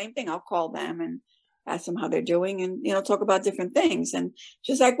do the same thing. I'll call them and ask them how they're doing and, talk about different things. And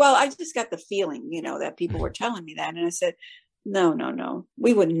she's like, well, I just got the feeling, that people were telling me that. And I said, no,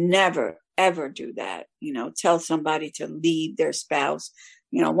 we would never, ever do that. Tell somebody to leave their spouse.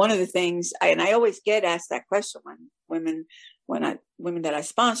 One of the things I always get asked that question when women that I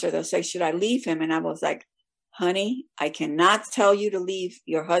sponsor, they'll say, should I leave him? And I was like, honey, I cannot tell you to leave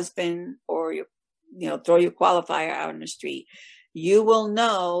your husband or throw your qualifier out in the street. You will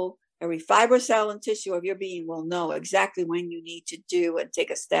know, every fiber, cell, and tissue of your being will know exactly when you need to do and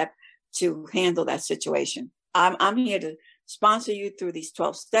take a step to handle that situation. I'm here to sponsor you through these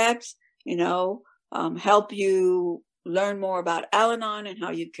 12 steps, help you learn more about Al-Anon and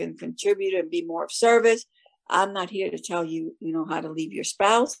how you can contribute and be more of service. I'm not here to tell you, how to leave your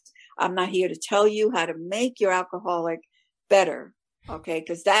spouse. I'm not here to tell you how to make your alcoholic better. Okay.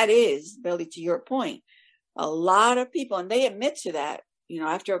 Because that is, Billy, to your point, a lot of people, and they admit to that,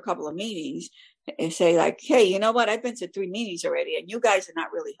 after a couple of meetings, and say like, hey, you know what? I've been to 3 meetings already and you guys are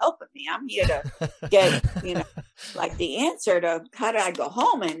not really helping me. I'm here to get, like the answer to how do I go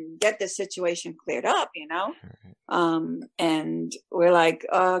home and get this situation cleared up, and we're like,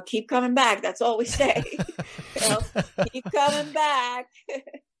 keep coming back. That's all we say. Keep coming back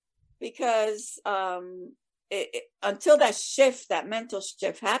because until that shift, that mental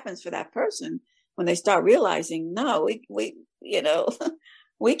shift happens for that person, when they start realizing, no, we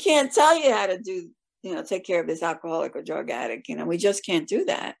we can't tell you how to do, take care of this alcoholic or drug addict. We just can't do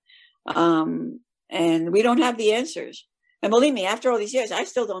that. And we don't have the answers. And believe me, after all these years, I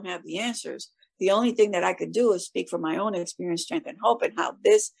still don't have the answers. The only thing that I could do is speak from my own experience, strength, and hope, and how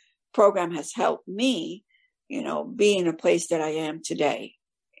this program has helped me, be in a place that I am today.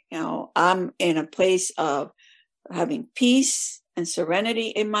 I'm in a place of having peace and serenity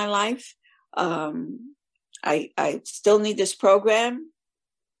in my life. I still need this program.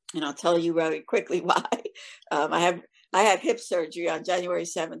 And I'll tell you very quickly why. I had hip surgery on January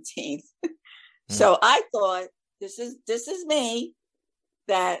 17th. So I thought this is me,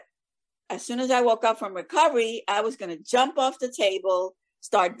 that as soon as I woke up from recovery, I was going to jump off the table,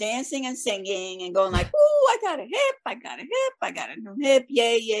 start dancing and singing and going like, ooh, I got a hip, I got a new hip.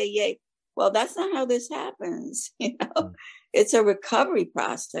 Yay, yay, yay. Well, that's not how this happens. It's a recovery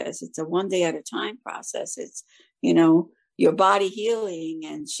process. It's a one day at a time process. It's, your body healing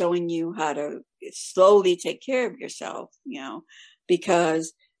and showing you how to slowly take care of yourself,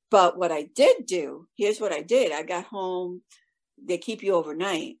 but what I did do, here's what I did. I got home, they keep you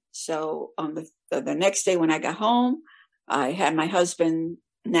overnight. So on the next day when I got home, I had my husband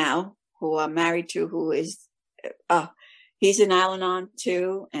now, who I'm married to, who is, he's an Al-Anon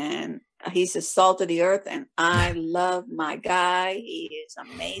too. And he's the salt of the earth. And I love my guy. He is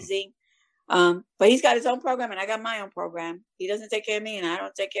amazing. But he's got his own program and I got my own program. He doesn't take care of me and I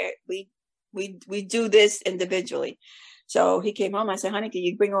don't take care. We do this individually. So he came home. I said, honey, can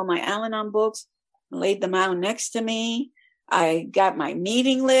you bring all my Al-Anon books? Laid them out next to me. I got my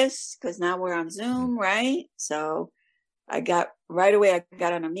meeting list because now we're on Zoom, right? So I got right away, I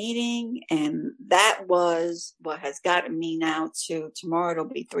got on a meeting, and that was what has gotten me now to tomorrow. It'll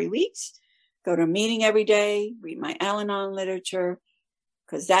be 3 weeks. Go to a meeting every day, read my Al-Anon literature,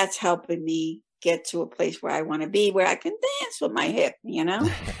 because that's helping me get to a place where I want to be, where I can dance with my hip,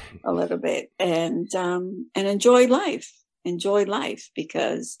 a little bit, and enjoy life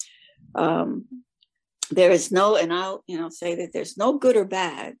because there is no, and I'll, say that there's no good or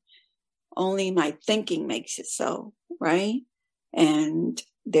bad, only my thinking makes it so, right? And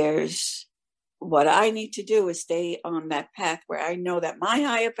there's what I need to do is stay on that path where I know that my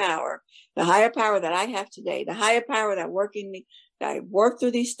higher power, the higher power that I have today, the higher power that I work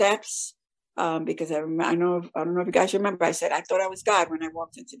through these steps, because I don't know if you guys remember, I said I thought I was God when I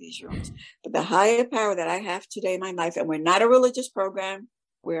walked into these rooms. But the higher power that I have today in my life, and we're not a religious program.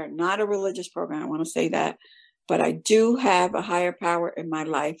 We're not a religious program. I want to say that. But I do have a higher power in my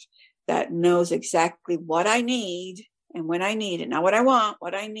life that knows exactly what I need and when I need it. Not what I want,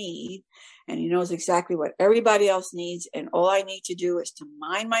 what I need. And he knows exactly what everybody else needs. And all I need to do is to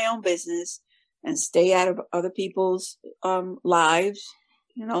mind my own business and stay out of other people's lives,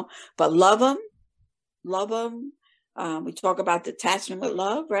 but love them. We talk about detachment with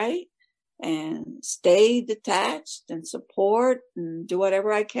love, right? and stay detached and support and do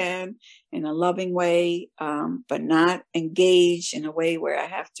whatever I can in a loving way, but not engage in a way where I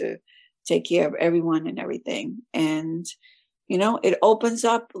have to take care of everyone and everything. And, it opens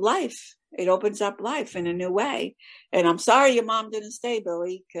up life. It opens up life in a new way. And I'm sorry your mom didn't stay,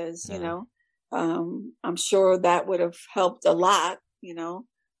 Billy, because, I'm sure that would have helped a lot,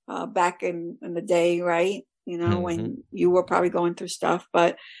 back in the day, right? When you were probably going through stuff.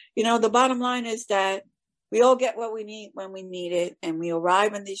 But, the bottom line is that we all get what we need when we need it. And we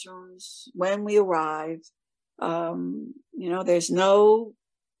arrive in these rooms when we arrive. There's no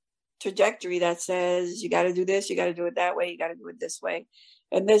trajectory that says you got to do this, you got to do it that way, you got to do it this way.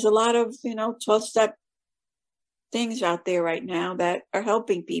 And there's a lot of, 12-step things out there right now that are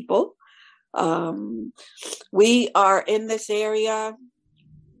helping people. We are in this area.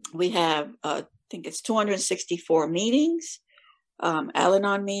 We have, I think it's 264 meetings,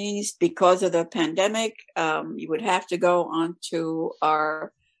 Al-Anon meetings. Because of the pandemic, you would have to go onto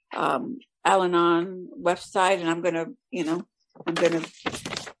our Al-Anon website, and I'm going to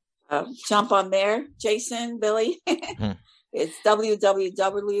jump on there. Jason, Billy, it's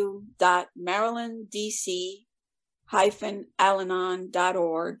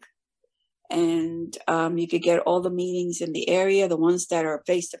www.marylanddc-alanon.org. And you could get all the meetings in the area, the ones that are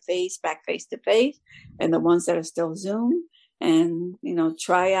face-to-face, back face-to-face, and the ones that are still Zoom. And,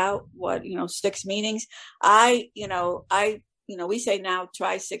 try out 6 meetings. We say now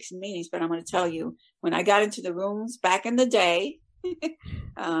try 6 meetings, but I'm going to tell you, when I got into the rooms back in the day,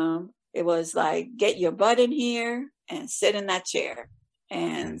 it was like, get your butt in here and sit in that chair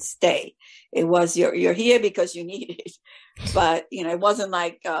and stay. It was you're here because you need it. But, it wasn't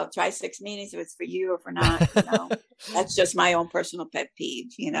like try 6 meetings if it's for you or for not. That's just my own personal pet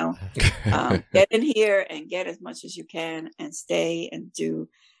peeve, Get in here and get as much as you can and stay and do.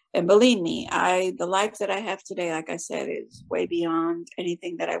 And believe me, the life that I have today, like I said, is way beyond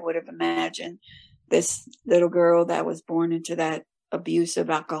anything that I would have imagined. This little girl that was born into that abusive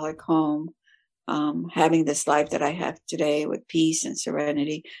alcoholic home, having this life that I have today with peace and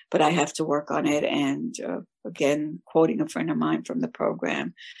serenity, but I have to work on it. And again, quoting a friend of mine from the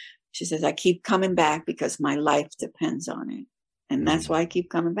program, she says, I keep coming back because my life depends on it. And that's why I keep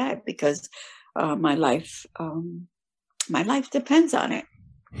coming back, because my life depends on it.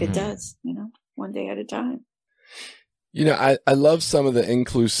 It does, one day at a time. I love some of the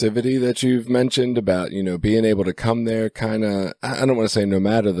inclusivity that you've mentioned about, being able to come there kind of, I don't want to say no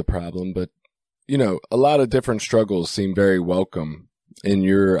matter the problem, but, a lot of different struggles seem very welcome in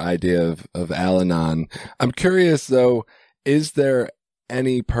your idea of Al-Anon. I'm curious though, is there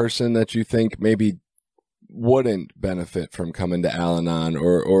any person that you think maybe wouldn't benefit from coming to Al-Anon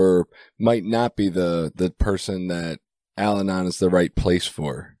or might not be the person that Al-Anon is the right place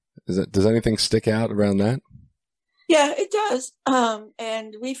for? Does anything stick out around that? Yeah, it does.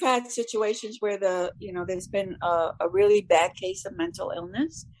 And we've had situations where there's been a really bad case of mental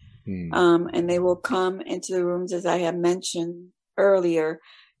illness. And they will come into the rooms, as I have mentioned earlier,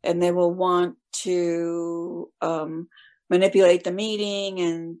 and they will want to manipulate the meeting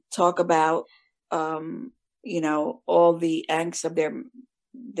and talk about, all the angst of their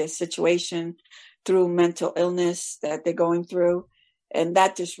situation through mental illness that they're going through. And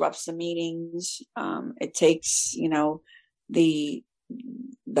that disrupts the meetings. It takes, the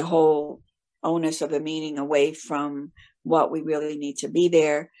whole onus of the meeting away from what we really need to be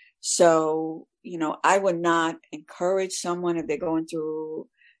there. So, I would not encourage someone if they're going through,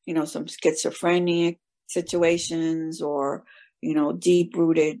 some schizophrenic situations or, deep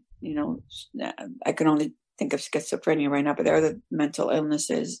rooted, I can only think of schizophrenia right now, but there are other mental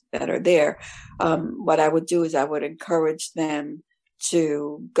illnesses that are there. What I would do is I would encourage them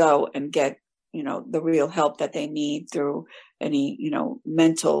to go and get, the real help that they need through any,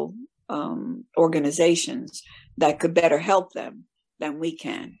 mental organizations that could better help them than we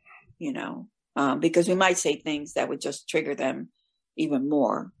can, because we might say things that would just trigger them even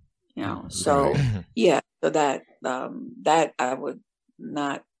more, So, yeah, so that I would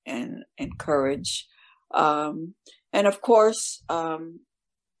not encourage. And of course,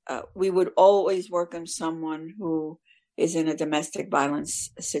 we would always welcome someone who is in a domestic violence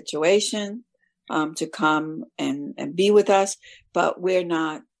situation to come and be with us, but we're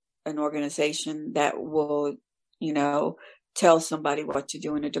not an organization that will, tell somebody what to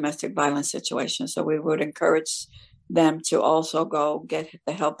do in a domestic violence situation. So we would encourage them to also go get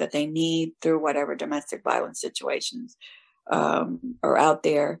the help that they need through whatever domestic violence situations are out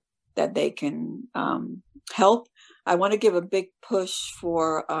there that they can help. I want to give a big push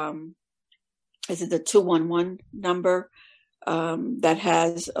for, is it the 211 number? that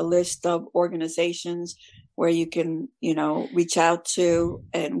has a list of organizations where you can, reach out to,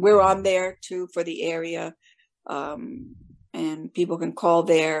 and we're on there too for the area. And people can call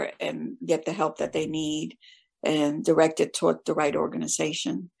there and get the help that they need and direct it toward the right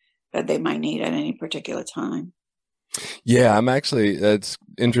organization that they might need at any particular time. Yeah, that's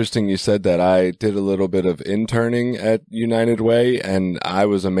interesting you said that. I did a little bit of interning at United Way, and I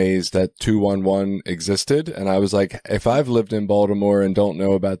was amazed that 211 existed. And I was like, if I've lived in Baltimore and don't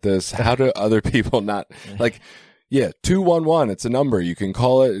know about this, how do other people not? Like, yeah, 211, it's a number. You can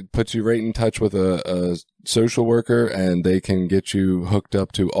call it. It puts you right in touch with a social worker, and they can get you hooked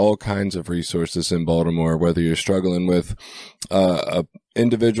up to all kinds of resources in Baltimore, whether you're struggling with a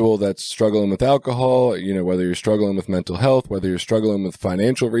individual that's struggling with alcohol, whether you're struggling with mental health, whether you're struggling with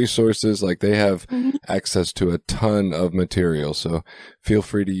financial resources, like they have access to a ton of material. So feel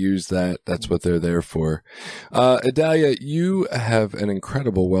free to use that. That's what they're there for. Idalia, you have an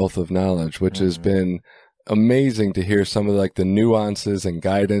incredible wealth of knowledge, which has been amazing to hear some of the nuances and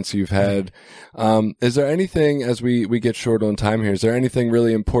guidance you've had. Is there anything, as we get short on time here, is there anything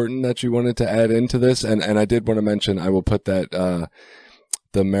really important that you wanted to add into this? And I did want to mention, I will put that,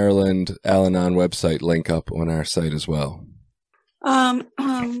 the Maryland Al-Anon website link up on our site as well.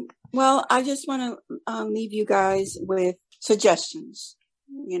 Well, I just want to leave you guys with suggestions,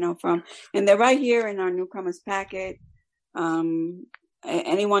 and they're right here in our newcomers packet.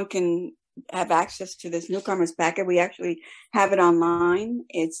 Anyone can have access to this newcomers packet. We actually have it online.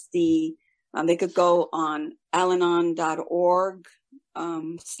 It's they could go on alanon.org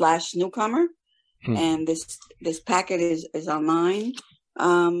 /newcomer. And this packet is online.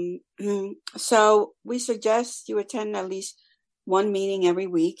 So we suggest you attend at least one meeting every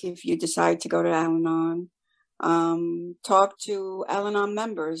week if you decide to go to Al-Anon. Talk to Al-Anon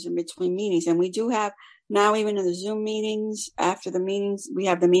members in between meetings. And we do have now, even in the Zoom meetings, after the meetings, we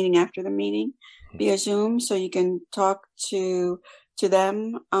have the meeting after the meeting via Zoom. So you can talk to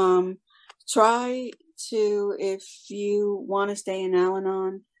them. Try to, if you want to stay in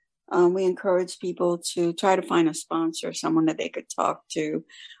Al-Anon, we encourage people to try to find a sponsor, someone that they could talk to.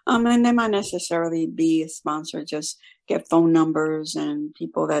 And they might necessarily be a sponsor, just get phone numbers and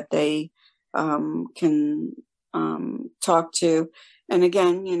people that they can talk to. And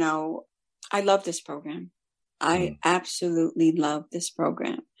again, I love this program. I absolutely love this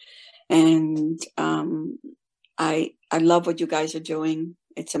program. And I love what you guys are doing.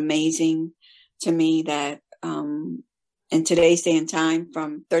 It's amazing to me that in today's day and time,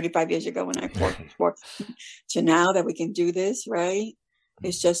 from 35 years ago when I worked to now, that we can do this, right?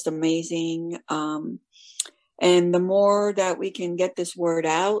 It's just amazing. And the more that we can get this word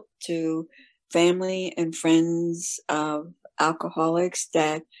out to family and friends of alcoholics,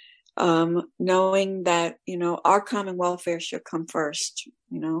 that knowing that, our common welfare should come first,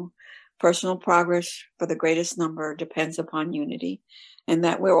 personal progress for the greatest number depends upon unity, and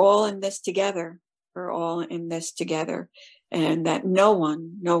that we're all in this together. We're all in this together, and that no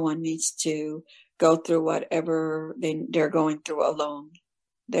one needs to go through whatever they're going through alone.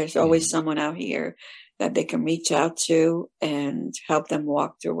 There's always someone out here that they can reach out to and help them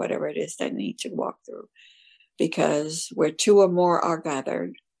walk through whatever it is they need to walk through. Because where two or more are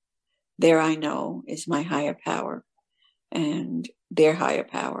gathered, there I know is my higher power and their higher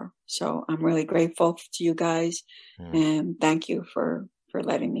power. So I'm really grateful to you guys, and thank you for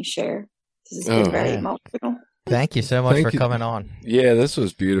letting me share. This has been very emotional. Thank you so much for coming on. Yeah, this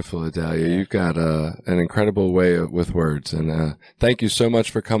was beautiful, Idalia. You've got an incredible way with words. And thank you so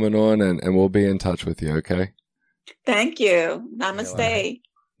much for coming on, and we'll be in touch with you, okay? Thank you. Namaste.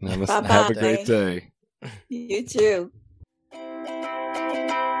 Namaste. Bye-bye. Have a great day. You too.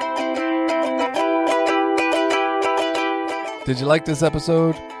 Did you like this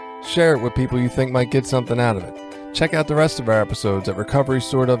episode? Share it with people you think might get something out of it. Check out the rest of our episodes at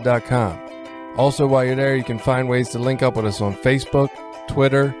recoverysortof.com. Also, while you're there, you can find ways to link up with us on Facebook,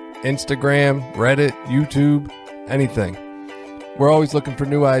 Twitter, Instagram, Reddit, YouTube, anything. We're always looking for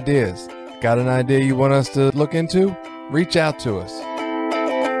new ideas. Got an idea you want us to look into? Reach out to us.